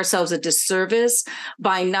we do ourselves a disservice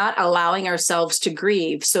by not allowing ourselves to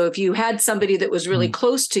grieve. So if you had somebody that was really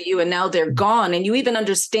close to you and now they're gone, and you even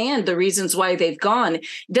understand the reasons why they've gone, it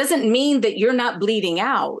doesn't mean that you're not bleeding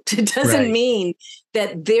out. It doesn't mean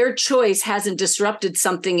that their choice hasn't disrupted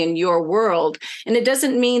something in your world. And it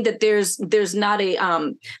doesn't mean that there's not a,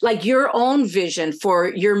 like your own vision for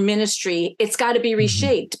your ministry, it's got to be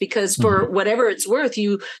reshaped because for whatever it's worth,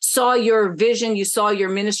 you saw your vision, you saw your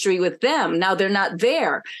ministry with them. Now they're not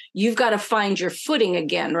there. You've got to find your footing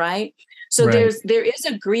again, right? So there is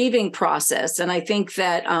a grieving process. And I think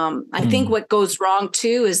that, I think what goes wrong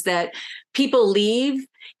too is that people leave,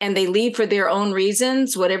 and they leave for their own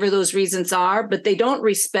reasons, whatever those reasons are, but they don't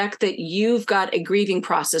respect that you've got a grieving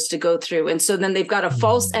process to go through. And so then they've got a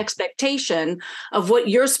false expectation of what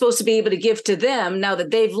you're supposed to be able to give to them now that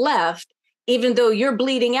they've left, even though you're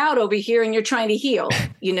bleeding out over here and you're trying to heal,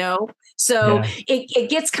 So it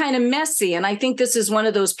gets kind of messy. And I think this is one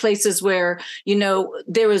of those places where,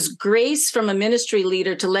 there is grace from a ministry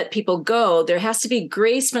leader to let people go. There has to be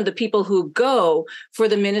grace from the people who go for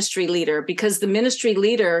the ministry leader, because the ministry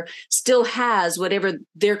leader still has whatever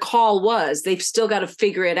their call was. They've still got to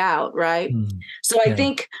figure it out, right? So I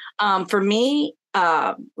think for me,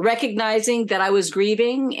 recognizing that I was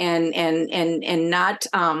grieving and not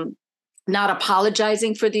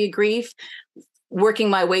apologizing for the grief, working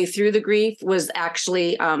my way through the grief was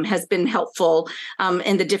actually has been helpful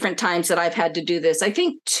in the different times that I've had to do this. I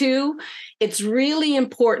think, too, it's really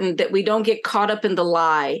important that we don't get caught up in the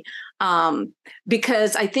lie,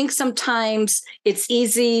 because I think sometimes it's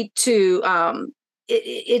easy to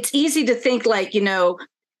think like,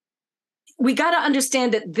 we got to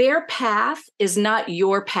understand that their path is not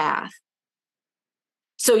your path.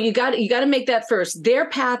 So you got to make that first. Their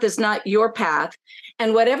path is not your path.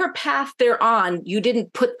 And whatever path they're on, you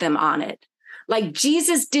didn't put them on it. Like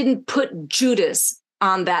Jesus didn't put Judas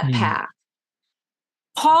on that path.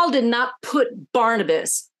 Paul did not put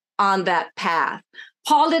Barnabas on that path.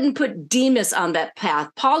 Paul didn't put Demas on that path.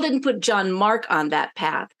 Paul didn't put John Mark on that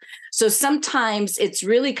path. So sometimes it's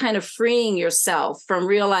really kind of freeing yourself from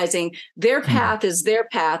realizing their path is their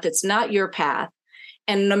path. It's not your path.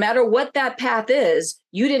 And no matter what that path is,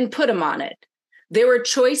 you didn't put them on it. There were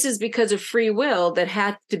choices because of free will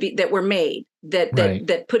that were made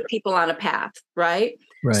that put people on a path, right?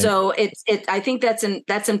 So I think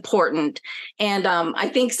that's important. And I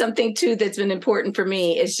think something too that's been important for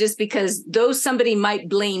me is just because though somebody might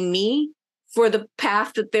blame me for the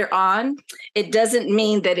path that they're on, it doesn't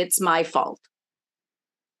mean that it's my fault.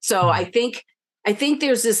 So I think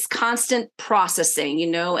there's this constant processing,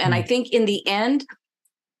 and I think in the end,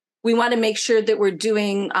 we want to make sure that we're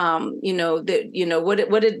doing, what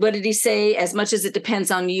did he say? As much as it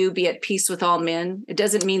depends on you, be at peace with all men. It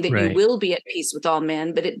doesn't mean that you will be at peace with all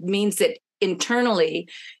men, but it means that internally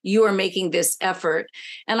you are making this effort.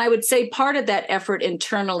 And I would say part of that effort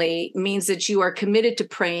internally means that you are committed to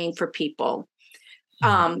praying for people.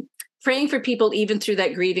 Praying for people even through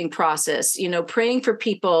that grieving process, praying for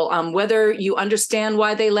people, whether you understand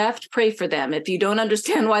why they left, pray for them. If you don't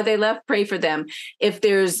understand why they left, pray for them. If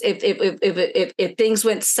things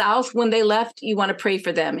went south when they left, you want to pray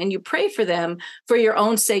for them, and you pray for them for your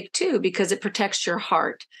own sake too, because it protects your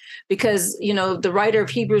heart. Because, the writer of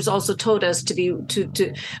Hebrews also told us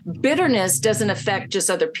to bitterness doesn't affect just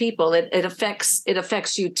other people. It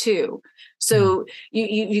affects you too. So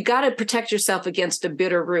you got to protect yourself against a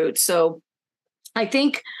bitter root. So I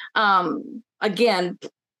think, again,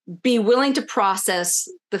 be willing to process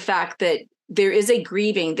the fact that there is a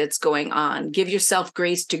grieving that's going on. Give yourself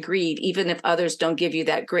grace to grieve, even if others don't give you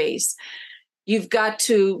that grace. You've got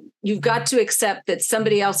to accept that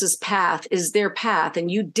somebody else's path is their path, and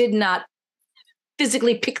you did not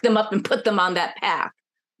physically pick them up and put them on that path,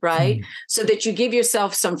 right? So that you give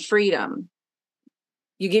yourself some freedom.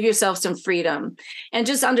 You give yourself some freedom, and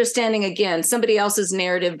just understanding, again, somebody else's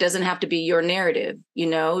narrative doesn't have to be your narrative,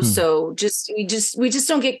 So we just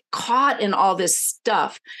don't get caught in all this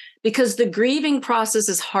stuff, because the grieving process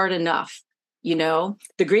is hard enough. The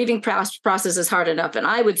grieving process is hard enough. And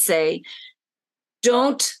I would say,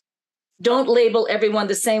 don't label everyone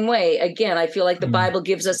the same way. Again, I feel like the Bible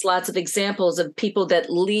gives us lots of examples of people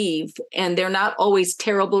that leave, and they're not always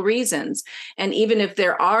terrible reasons. And even if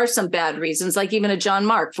there are some bad reasons, like even a John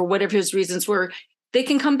Mark, for whatever his reasons were, they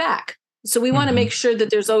can come back. So we want to make sure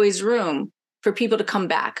that there's always room for people to come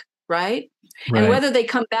back, right? And whether they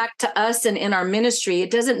come back to us and in our ministry,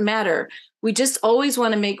 it doesn't matter. We just always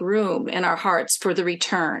want to make room in our hearts for the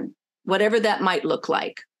return, whatever that might look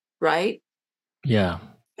like, right? Yeah.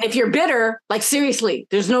 If you're bitter, like seriously,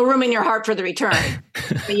 there's no room in your heart for the return.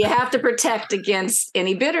 But you have to protect against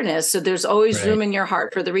any bitterness. So there's always room in your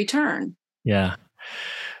heart for the return. Yeah.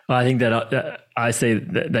 Well, I think that I say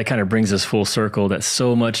that kind of brings us full circle, that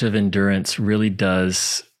so much of endurance really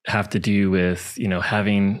does have to do with,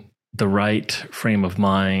 having the right frame of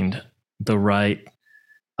mind, the right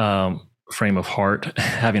frame of heart,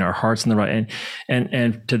 having our hearts in the right,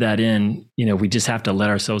 and to that end, we just have to let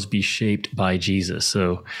ourselves be shaped by Jesus.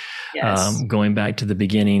 So going back to the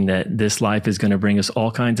beginning, that this life is going to bring us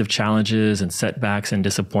all kinds of challenges and setbacks and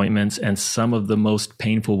disappointments. And some of the most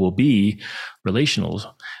painful will be relationals.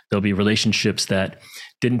 There'll be relationships that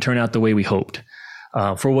didn't turn out the way we hoped.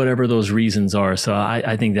 For whatever those reasons are. So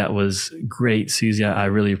I think that was great, Susie. I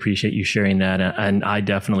really appreciate you sharing that. And I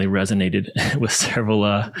definitely resonated with several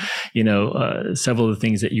of the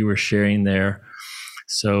things that you were sharing there.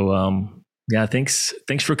 So, thanks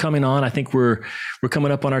for coming on. I think we're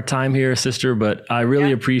coming up on our time here, sister, but I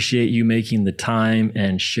really appreciate you making the time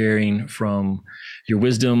and sharing from your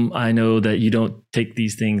wisdom. I know that you don't take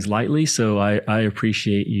these things lightly, so I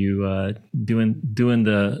appreciate you doing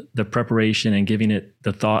the preparation and giving it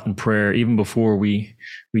the thought and prayer even before we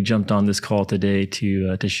jumped on this call today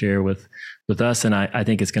to share with us. And I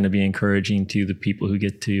think it's going to be encouraging to the people who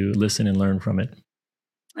get to listen and learn from it.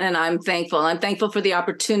 And I'm thankful. I'm thankful for the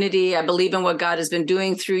opportunity. I believe in what God has been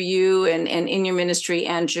doing through you and in your ministry,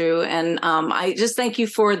 Andrew. And I just thank you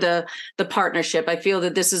for the partnership. I feel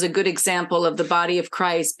that this is a good example of the body of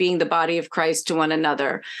Christ being the body of Christ to one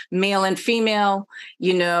another, male and female,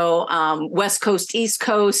 West Coast, East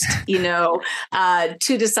Coast,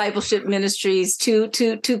 two discipleship ministries, two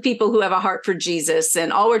people who have a heart for Jesus.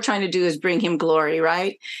 And all we're trying to do is bring him glory,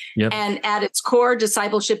 right? Yep. And at its core,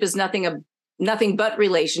 discipleship is nothing but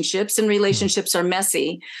relationships, and relationships are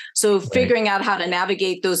messy. So figuring out how to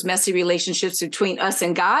navigate those messy relationships between us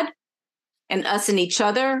and God and us and each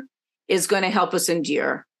other is going to help us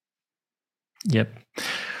endure. Yep.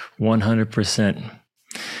 100%.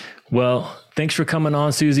 Well, thanks for coming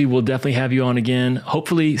on, Susie. We'll definitely have you on again,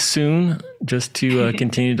 hopefully soon, just to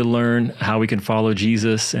continue to learn how we can follow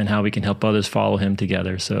Jesus and how we can help others follow him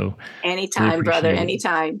together. So anytime, brother,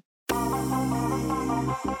 anytime.